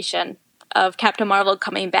loved recreation of Captain Marvel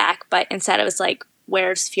coming back, but instead it was like,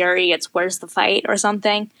 where's Fury? It's where's the fight or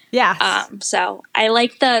something. Yeah. So I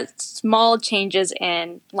like the small changes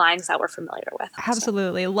in lines that we're familiar with.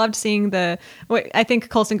 Absolutely. Loved seeing I think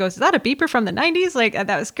Coulson goes, is that a beeper from the 90s? Like,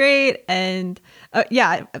 that was great. And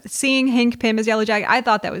yeah, seeing Hank Pym as Yellow Jacket, I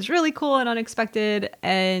thought that was really cool and unexpected.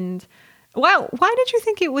 And wow, why did you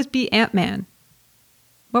think it would be Ant-Man?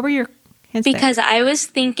 What were your hints Because there? I was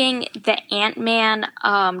thinking the Ant-Man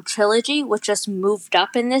trilogy was just moved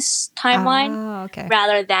up in this timeline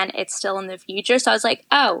rather than it's still in the future. So I was like,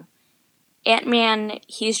 oh, Ant-Man,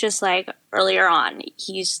 he's just like earlier on.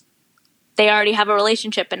 They already have a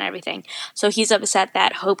relationship and everything. So he's upset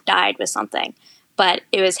that Hope died with something. But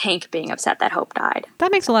it was Hank being upset that Hope died.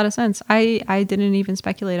 That makes a lot of sense. I didn't even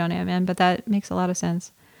speculate on Ant-Man, but that makes a lot of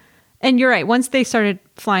sense. And you're right. Once they started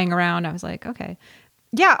flying around, I was like, okay.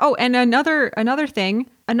 Yeah. Oh, and another thing,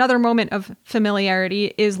 another moment of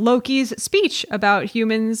familiarity is Loki's speech about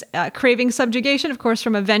humans craving subjugation, of course,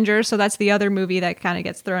 from Avengers. So that's the other movie that kind of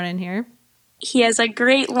gets thrown in here. He has a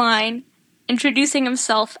great line introducing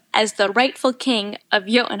himself as the rightful king of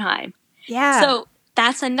Jotunheim. Yeah. So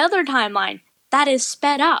that's another timeline that is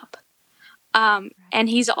sped up. And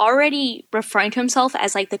he's already referring to himself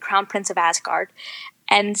as like the Crown Prince of Asgard.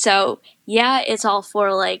 And so, yeah, it's all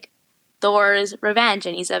for like Thor's revenge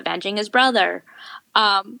and he's avenging his brother.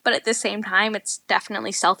 But at the same time, it's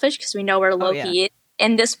definitely selfish because we know where Loki is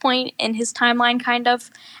in this point in his timeline, kind of.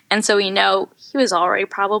 And so we know he was already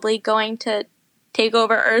probably going to take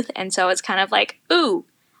over Earth. And so it's kind of like, ooh,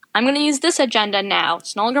 I'm going to use this agenda now.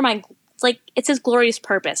 It's no longer it's his glorious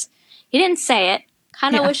purpose. He didn't say it.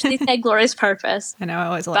 Kind of wish they said glorious purpose. I know, I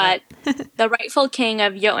always love it. But the rightful king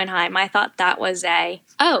of Jotunheim, I thought that was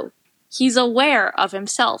he's aware of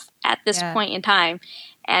himself at this point in time.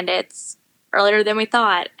 And it's earlier than we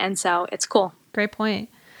thought. And so it's cool. Great point.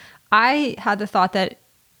 I had the thought that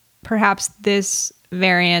perhaps this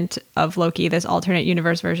variant of Loki, this alternate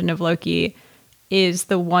universe version of Loki, is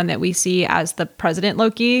the one that we see as the President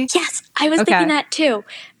Loki. Yes, I was thinking that too.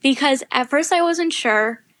 Because at first I wasn't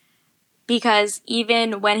sure. Because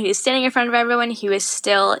even when he was standing in front of everyone, he was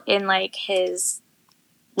still in like his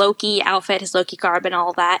Loki outfit, his Loki garb and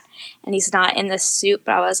all that. And he's not in the suit.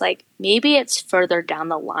 But I was like, maybe it's further down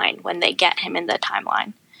the line when they get him in the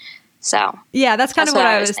timeline. So yeah, that's kind of what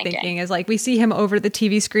I was thinking is like we see him over the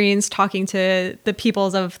TV screens talking to the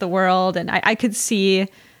peoples of the world. And I could see,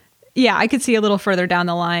 I could see a little further down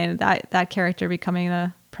the line that character becoming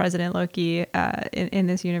the President Loki in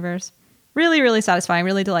this universe. Really, really satisfying,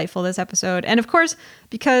 really delightful, this episode. And of course,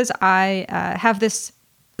 because I have this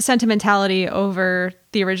sentimentality over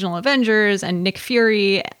the original Avengers and Nick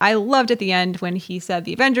Fury, I loved at the end when he said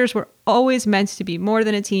the Avengers were always meant to be more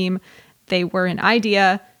than a team. They were an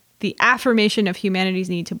idea, the affirmation of humanity's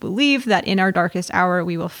need to believe that in our darkest hour,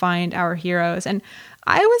 we will find our heroes. And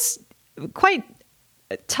I was quite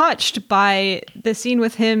touched by the scene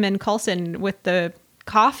with him and Coulson with the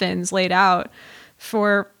coffins laid out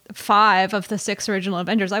for 5 of the 6 original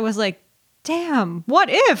Avengers. I was like, damn, what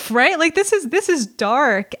if, right? Like this is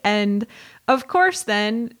dark. And of course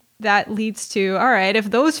then that leads to, all right,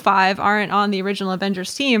 if those 5 aren't on the original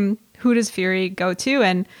Avengers team, who does Fury go to?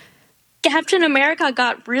 And Captain America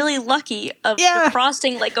got really lucky of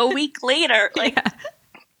defrosting like a week later. Like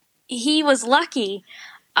he was lucky.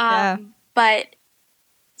 But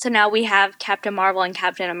so now we have Captain Marvel and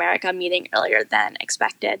Captain America meeting earlier than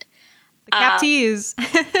expected. The Captees.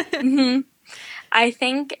 Mm-hmm. I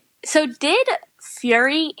think so. Did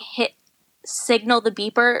Fury signal the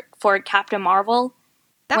beeper for Captain Marvel?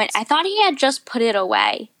 I thought he had just put it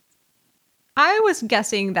away. I was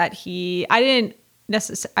guessing that I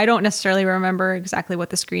don't necessarily remember exactly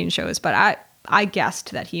what the screen shows, but I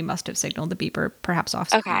guessed that he must have signaled the beeper, perhaps off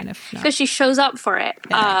screen. Okay, because she shows up for it,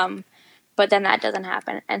 but then that doesn't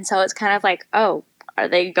happen, and so it's kind of like, oh. Are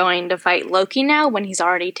they going to fight Loki now when he's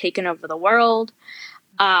already taken over the world?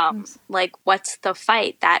 Like, what's the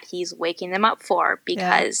fight that he's waking them up for?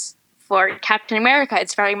 Because for Captain America,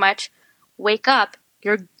 it's very much, wake up,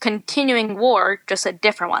 you're continuing war, just a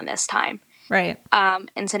different one this time. Right.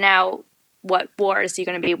 And so now, what war is he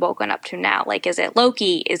going to be woken up to now? Like, is it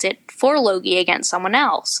Loki? Is it for Loki against someone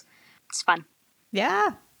else? It's fun.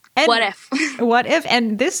 Yeah. And what if? What if?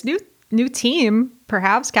 And this new team,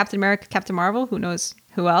 perhaps Captain America, Captain Marvel, who knows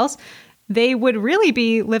who else, they would really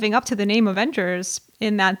be living up to the name Avengers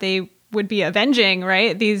in that they would be avenging,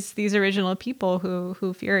 right? These original people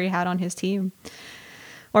who Fury had on his team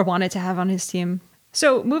or wanted to have on his team.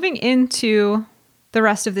 So moving into the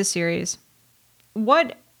rest of this series,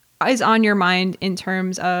 what is on your mind in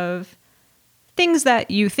terms of things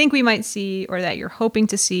that you think we might see or that you're hoping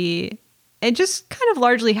to see? And just kind of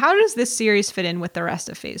largely, how does this series fit in with the rest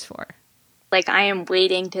of Phase 4? Like, I am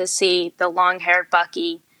waiting to see the long-haired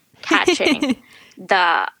Bucky catching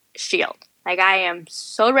the shield. Like, I am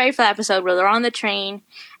so ready for that episode where they're on the train,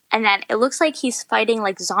 and then it looks like he's fighting,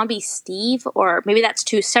 like, Zombie Steve, or maybe that's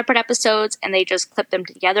 2 separate episodes, and they just clip them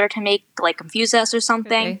together to confuse us or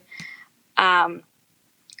something. Okay.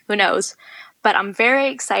 Who knows? But I'm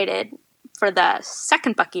very excited for the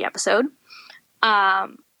second Bucky episode.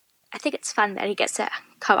 I think it's fun that he gets to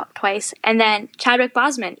come up twice. And then Chadwick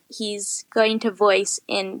Boseman, he's going to voice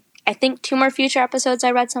in, I think, 2 more future episodes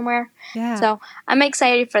I read somewhere. Yeah. So I'm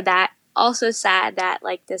excited for that. Also sad that,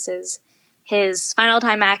 like, this is his final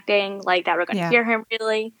time acting, like, that we're going to hear him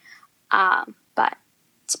really. But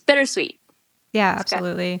it's bittersweet. Yeah, it's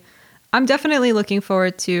absolutely. Good. I'm definitely looking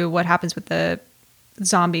forward to what happens with the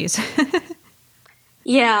zombies.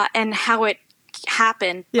 Yeah, and how it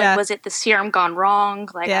happened. Like, was it the serum gone wrong?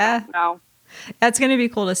 Like, I don't know. That's going to be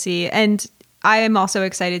cool to see. And I am also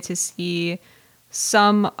excited to see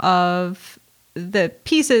some of the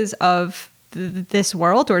pieces of this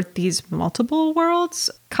world or these multiple worlds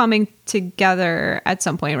coming together at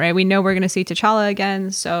some point, right? We know we're going to see T'Challa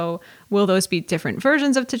again. So will those be different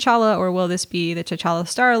versions of T'Challa, or will this be the T'Challa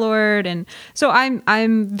Star-Lord? And so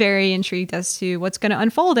I'm very intrigued as to what's going to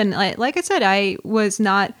unfold. And like I said, I was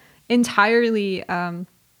not entirely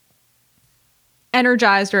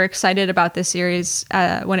energized or excited about this series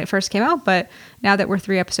when it first came out. But now that we're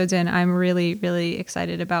 3 episodes in, I'm really, really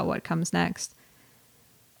excited about what comes next.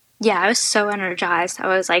 Yeah, I was so energized. I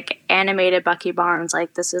was like animated Bucky Barnes.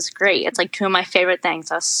 Like, this is great. It's like 2 of my favorite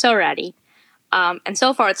things. I was so ready. And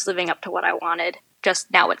so far it's living up to what I wanted.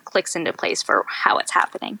 Just now it clicks into place for how it's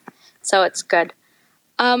happening. So it's good.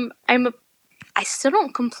 I still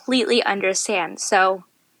don't completely understand. So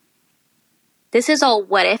this is all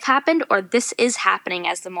what if happened, or this is happening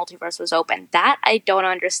as the multiverse was open. That I don't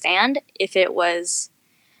understand. If it was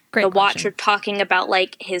the Watcher talking about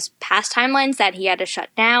like his past timelines that he had to shut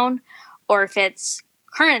down, or if it's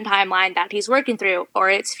current timeline that he's working through, or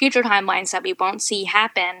it's future timelines that we won't see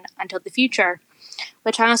happen until the future,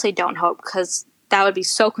 which I honestly don't hope, because that would be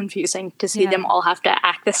so confusing to see them all have to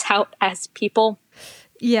act this out as people.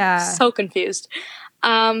 Yeah. So confused.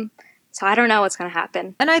 So I don't know what's going to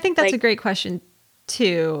happen. And I think that's a great question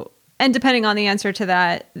too. And depending on the answer to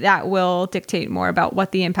that, that will dictate more about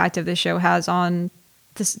what the impact of the show has on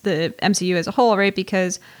the MCU as a whole, right?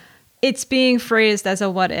 Because it's being phrased as a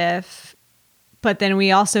what if, but then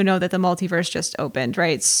we also know that the multiverse just opened,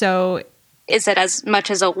 right? So is it as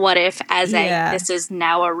much as a what if as this is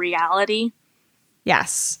now a reality?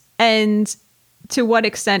 Yes. And to what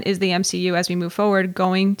extent is the MCU as we move forward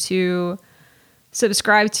going to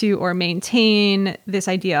subscribe to or maintain this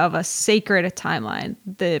idea of a sacred timeline?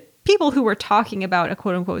 The people who were talking about a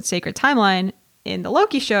quote unquote sacred timeline in the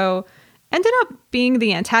Loki show ended up being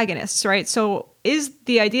the antagonists, right? So is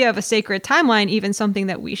the idea of a sacred timeline even something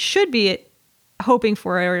that we should be hoping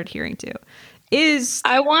for or adhering to?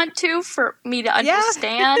 I want to, for me to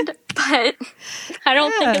understand, but I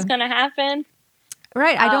don't think it's going to happen.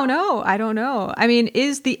 Right. I don't know. I mean,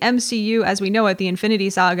 is the MCU as we know it, the Infinity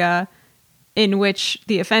Saga, in which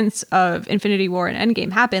the events of Infinity War and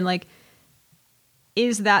Endgame happen, like,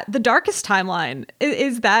 is that the darkest timeline?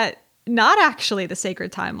 Is that not actually the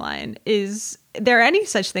sacred timeline? Is there any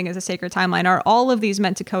such thing as a sacred timeline? Are all of these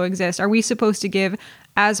meant to coexist? Are we supposed to give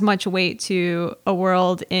as much weight to a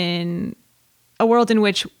world in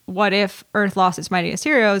which what if Earth lost its mightiest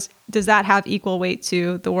heroes? Does that have equal weight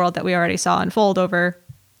to the world that we already saw unfold over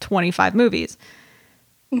 25 movies?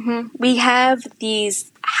 Mm-hmm. We have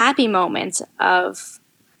these happy moments of,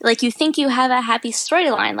 like, you think you have a happy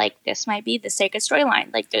storyline, like this might be the sacred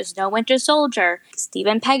storyline, like there's no Winter Soldier, Steve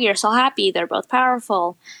and Peggy are so happy, they're both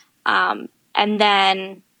powerful, and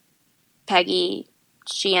then Peggy,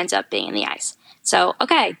 she ends up being in the ice. So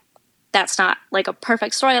okay, that's not like a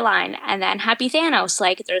perfect storyline. And then Happy Thanos,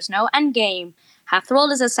 like there's no Endgame, half the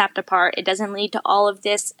world is sapped apart, it doesn't lead to all of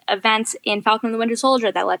this events in Falcon and the Winter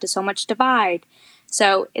Soldier that led to so much divide.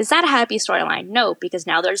 So is that a happy storyline? No, because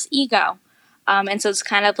now there's ego. And so it's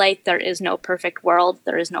kind of like there is no perfect world,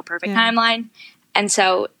 there is no perfect timeline. And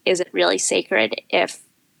so is it really sacred if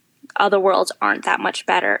other worlds aren't that much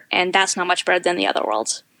better, and that's not much better than the other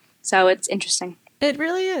worlds? So it's interesting. It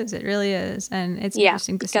really is. It really is. And it's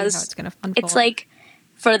interesting to see how it's going to unfold. It's like,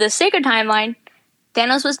 for the sacred timeline,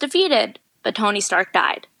 Thanos was defeated, but Tony Stark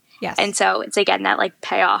died. Yes. And so it's, again, that like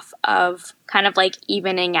payoff of kind of like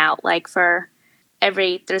evening out, like for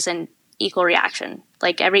there's an equal reaction.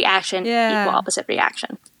 Like every action, equal opposite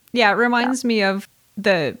reaction. Yeah, it reminds me of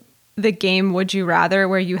the game Would You Rather,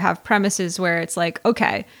 where you have premises where it's like,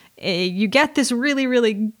 okay, you get this really,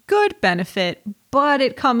 really good benefit, but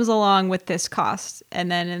it comes along with this cost.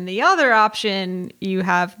 And then in the other option, you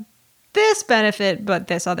have this benefit, but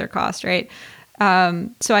this other cost, right?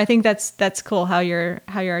 So I think that's cool how you're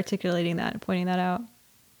articulating that and pointing that out.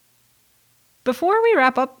 Before we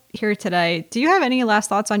wrap up here today, do you have any last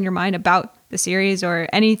thoughts on your mind about the series or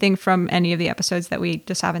anything from any of the episodes that we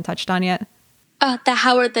just haven't touched on yet? The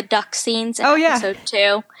Howard the Duck scenes in episode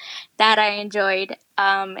 2, that I enjoyed.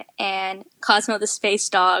 And Cosmo the Space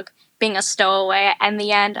Dog being a stowaway at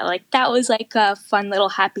the end, that was like a fun little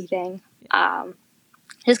happy thing.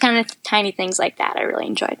 Just kind of tiny things like that I really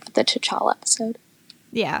enjoyed for the T'Challa episode.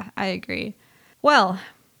 Yeah, I agree. Well,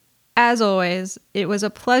 as always, it was a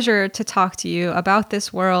pleasure to talk to you about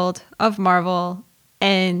this world of Marvel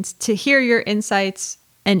and to hear your insights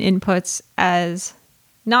and inputs as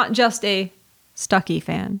not just a Stucky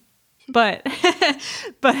fan, but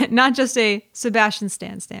not just a Sebastian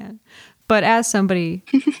Stan, but as somebody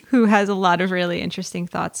who has a lot of really interesting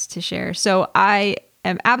thoughts to share. So I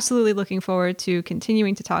am absolutely looking forward to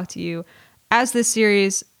continuing to talk to you as this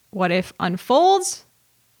series, What If, unfolds,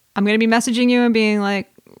 I'm going to be messaging you and being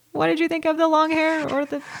like, what did you think of the long hair or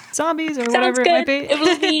the zombies or whatever it might be? It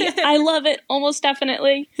will be. I love it. Almost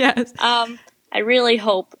definitely. Yes. I really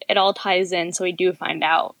hope it all ties in so we do find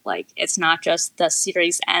out, like, it's not just the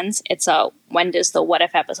series ends, it's when does the What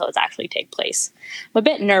If episodes actually take place. I'm a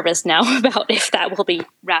bit nervous now about if that will be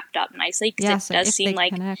wrapped up nicely, because it does seem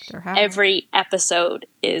like every episode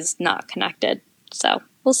is not connected. So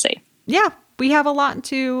we'll see. Yeah, we have a lot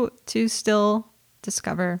to still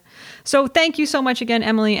discover. So thank you so much again,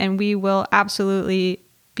 Emily, and we will absolutely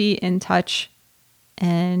be in touch.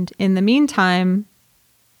 And in the meantime,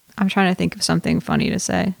 I'm trying to think of something funny to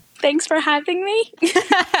say. Thanks for having me.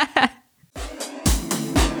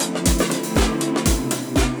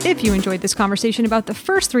 If you enjoyed this conversation about the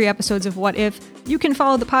first 3 episodes of What If, you can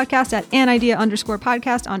follow the podcast at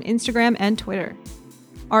anidea_podcast on Instagram and Twitter.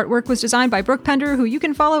 Artwork was designed by Brooke Pender, who you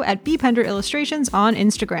can follow at bpender illustrations on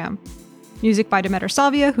Instagram. Music by Demeter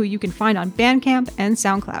Salvia, who you can find on Bandcamp and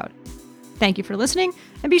SoundCloud. Thank you for listening,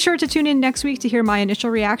 and be sure to tune in next week to hear my initial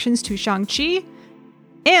reactions to Shang-Chi,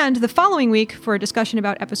 and the following week for a discussion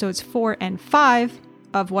about episodes 4 and 5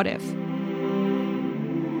 of What If.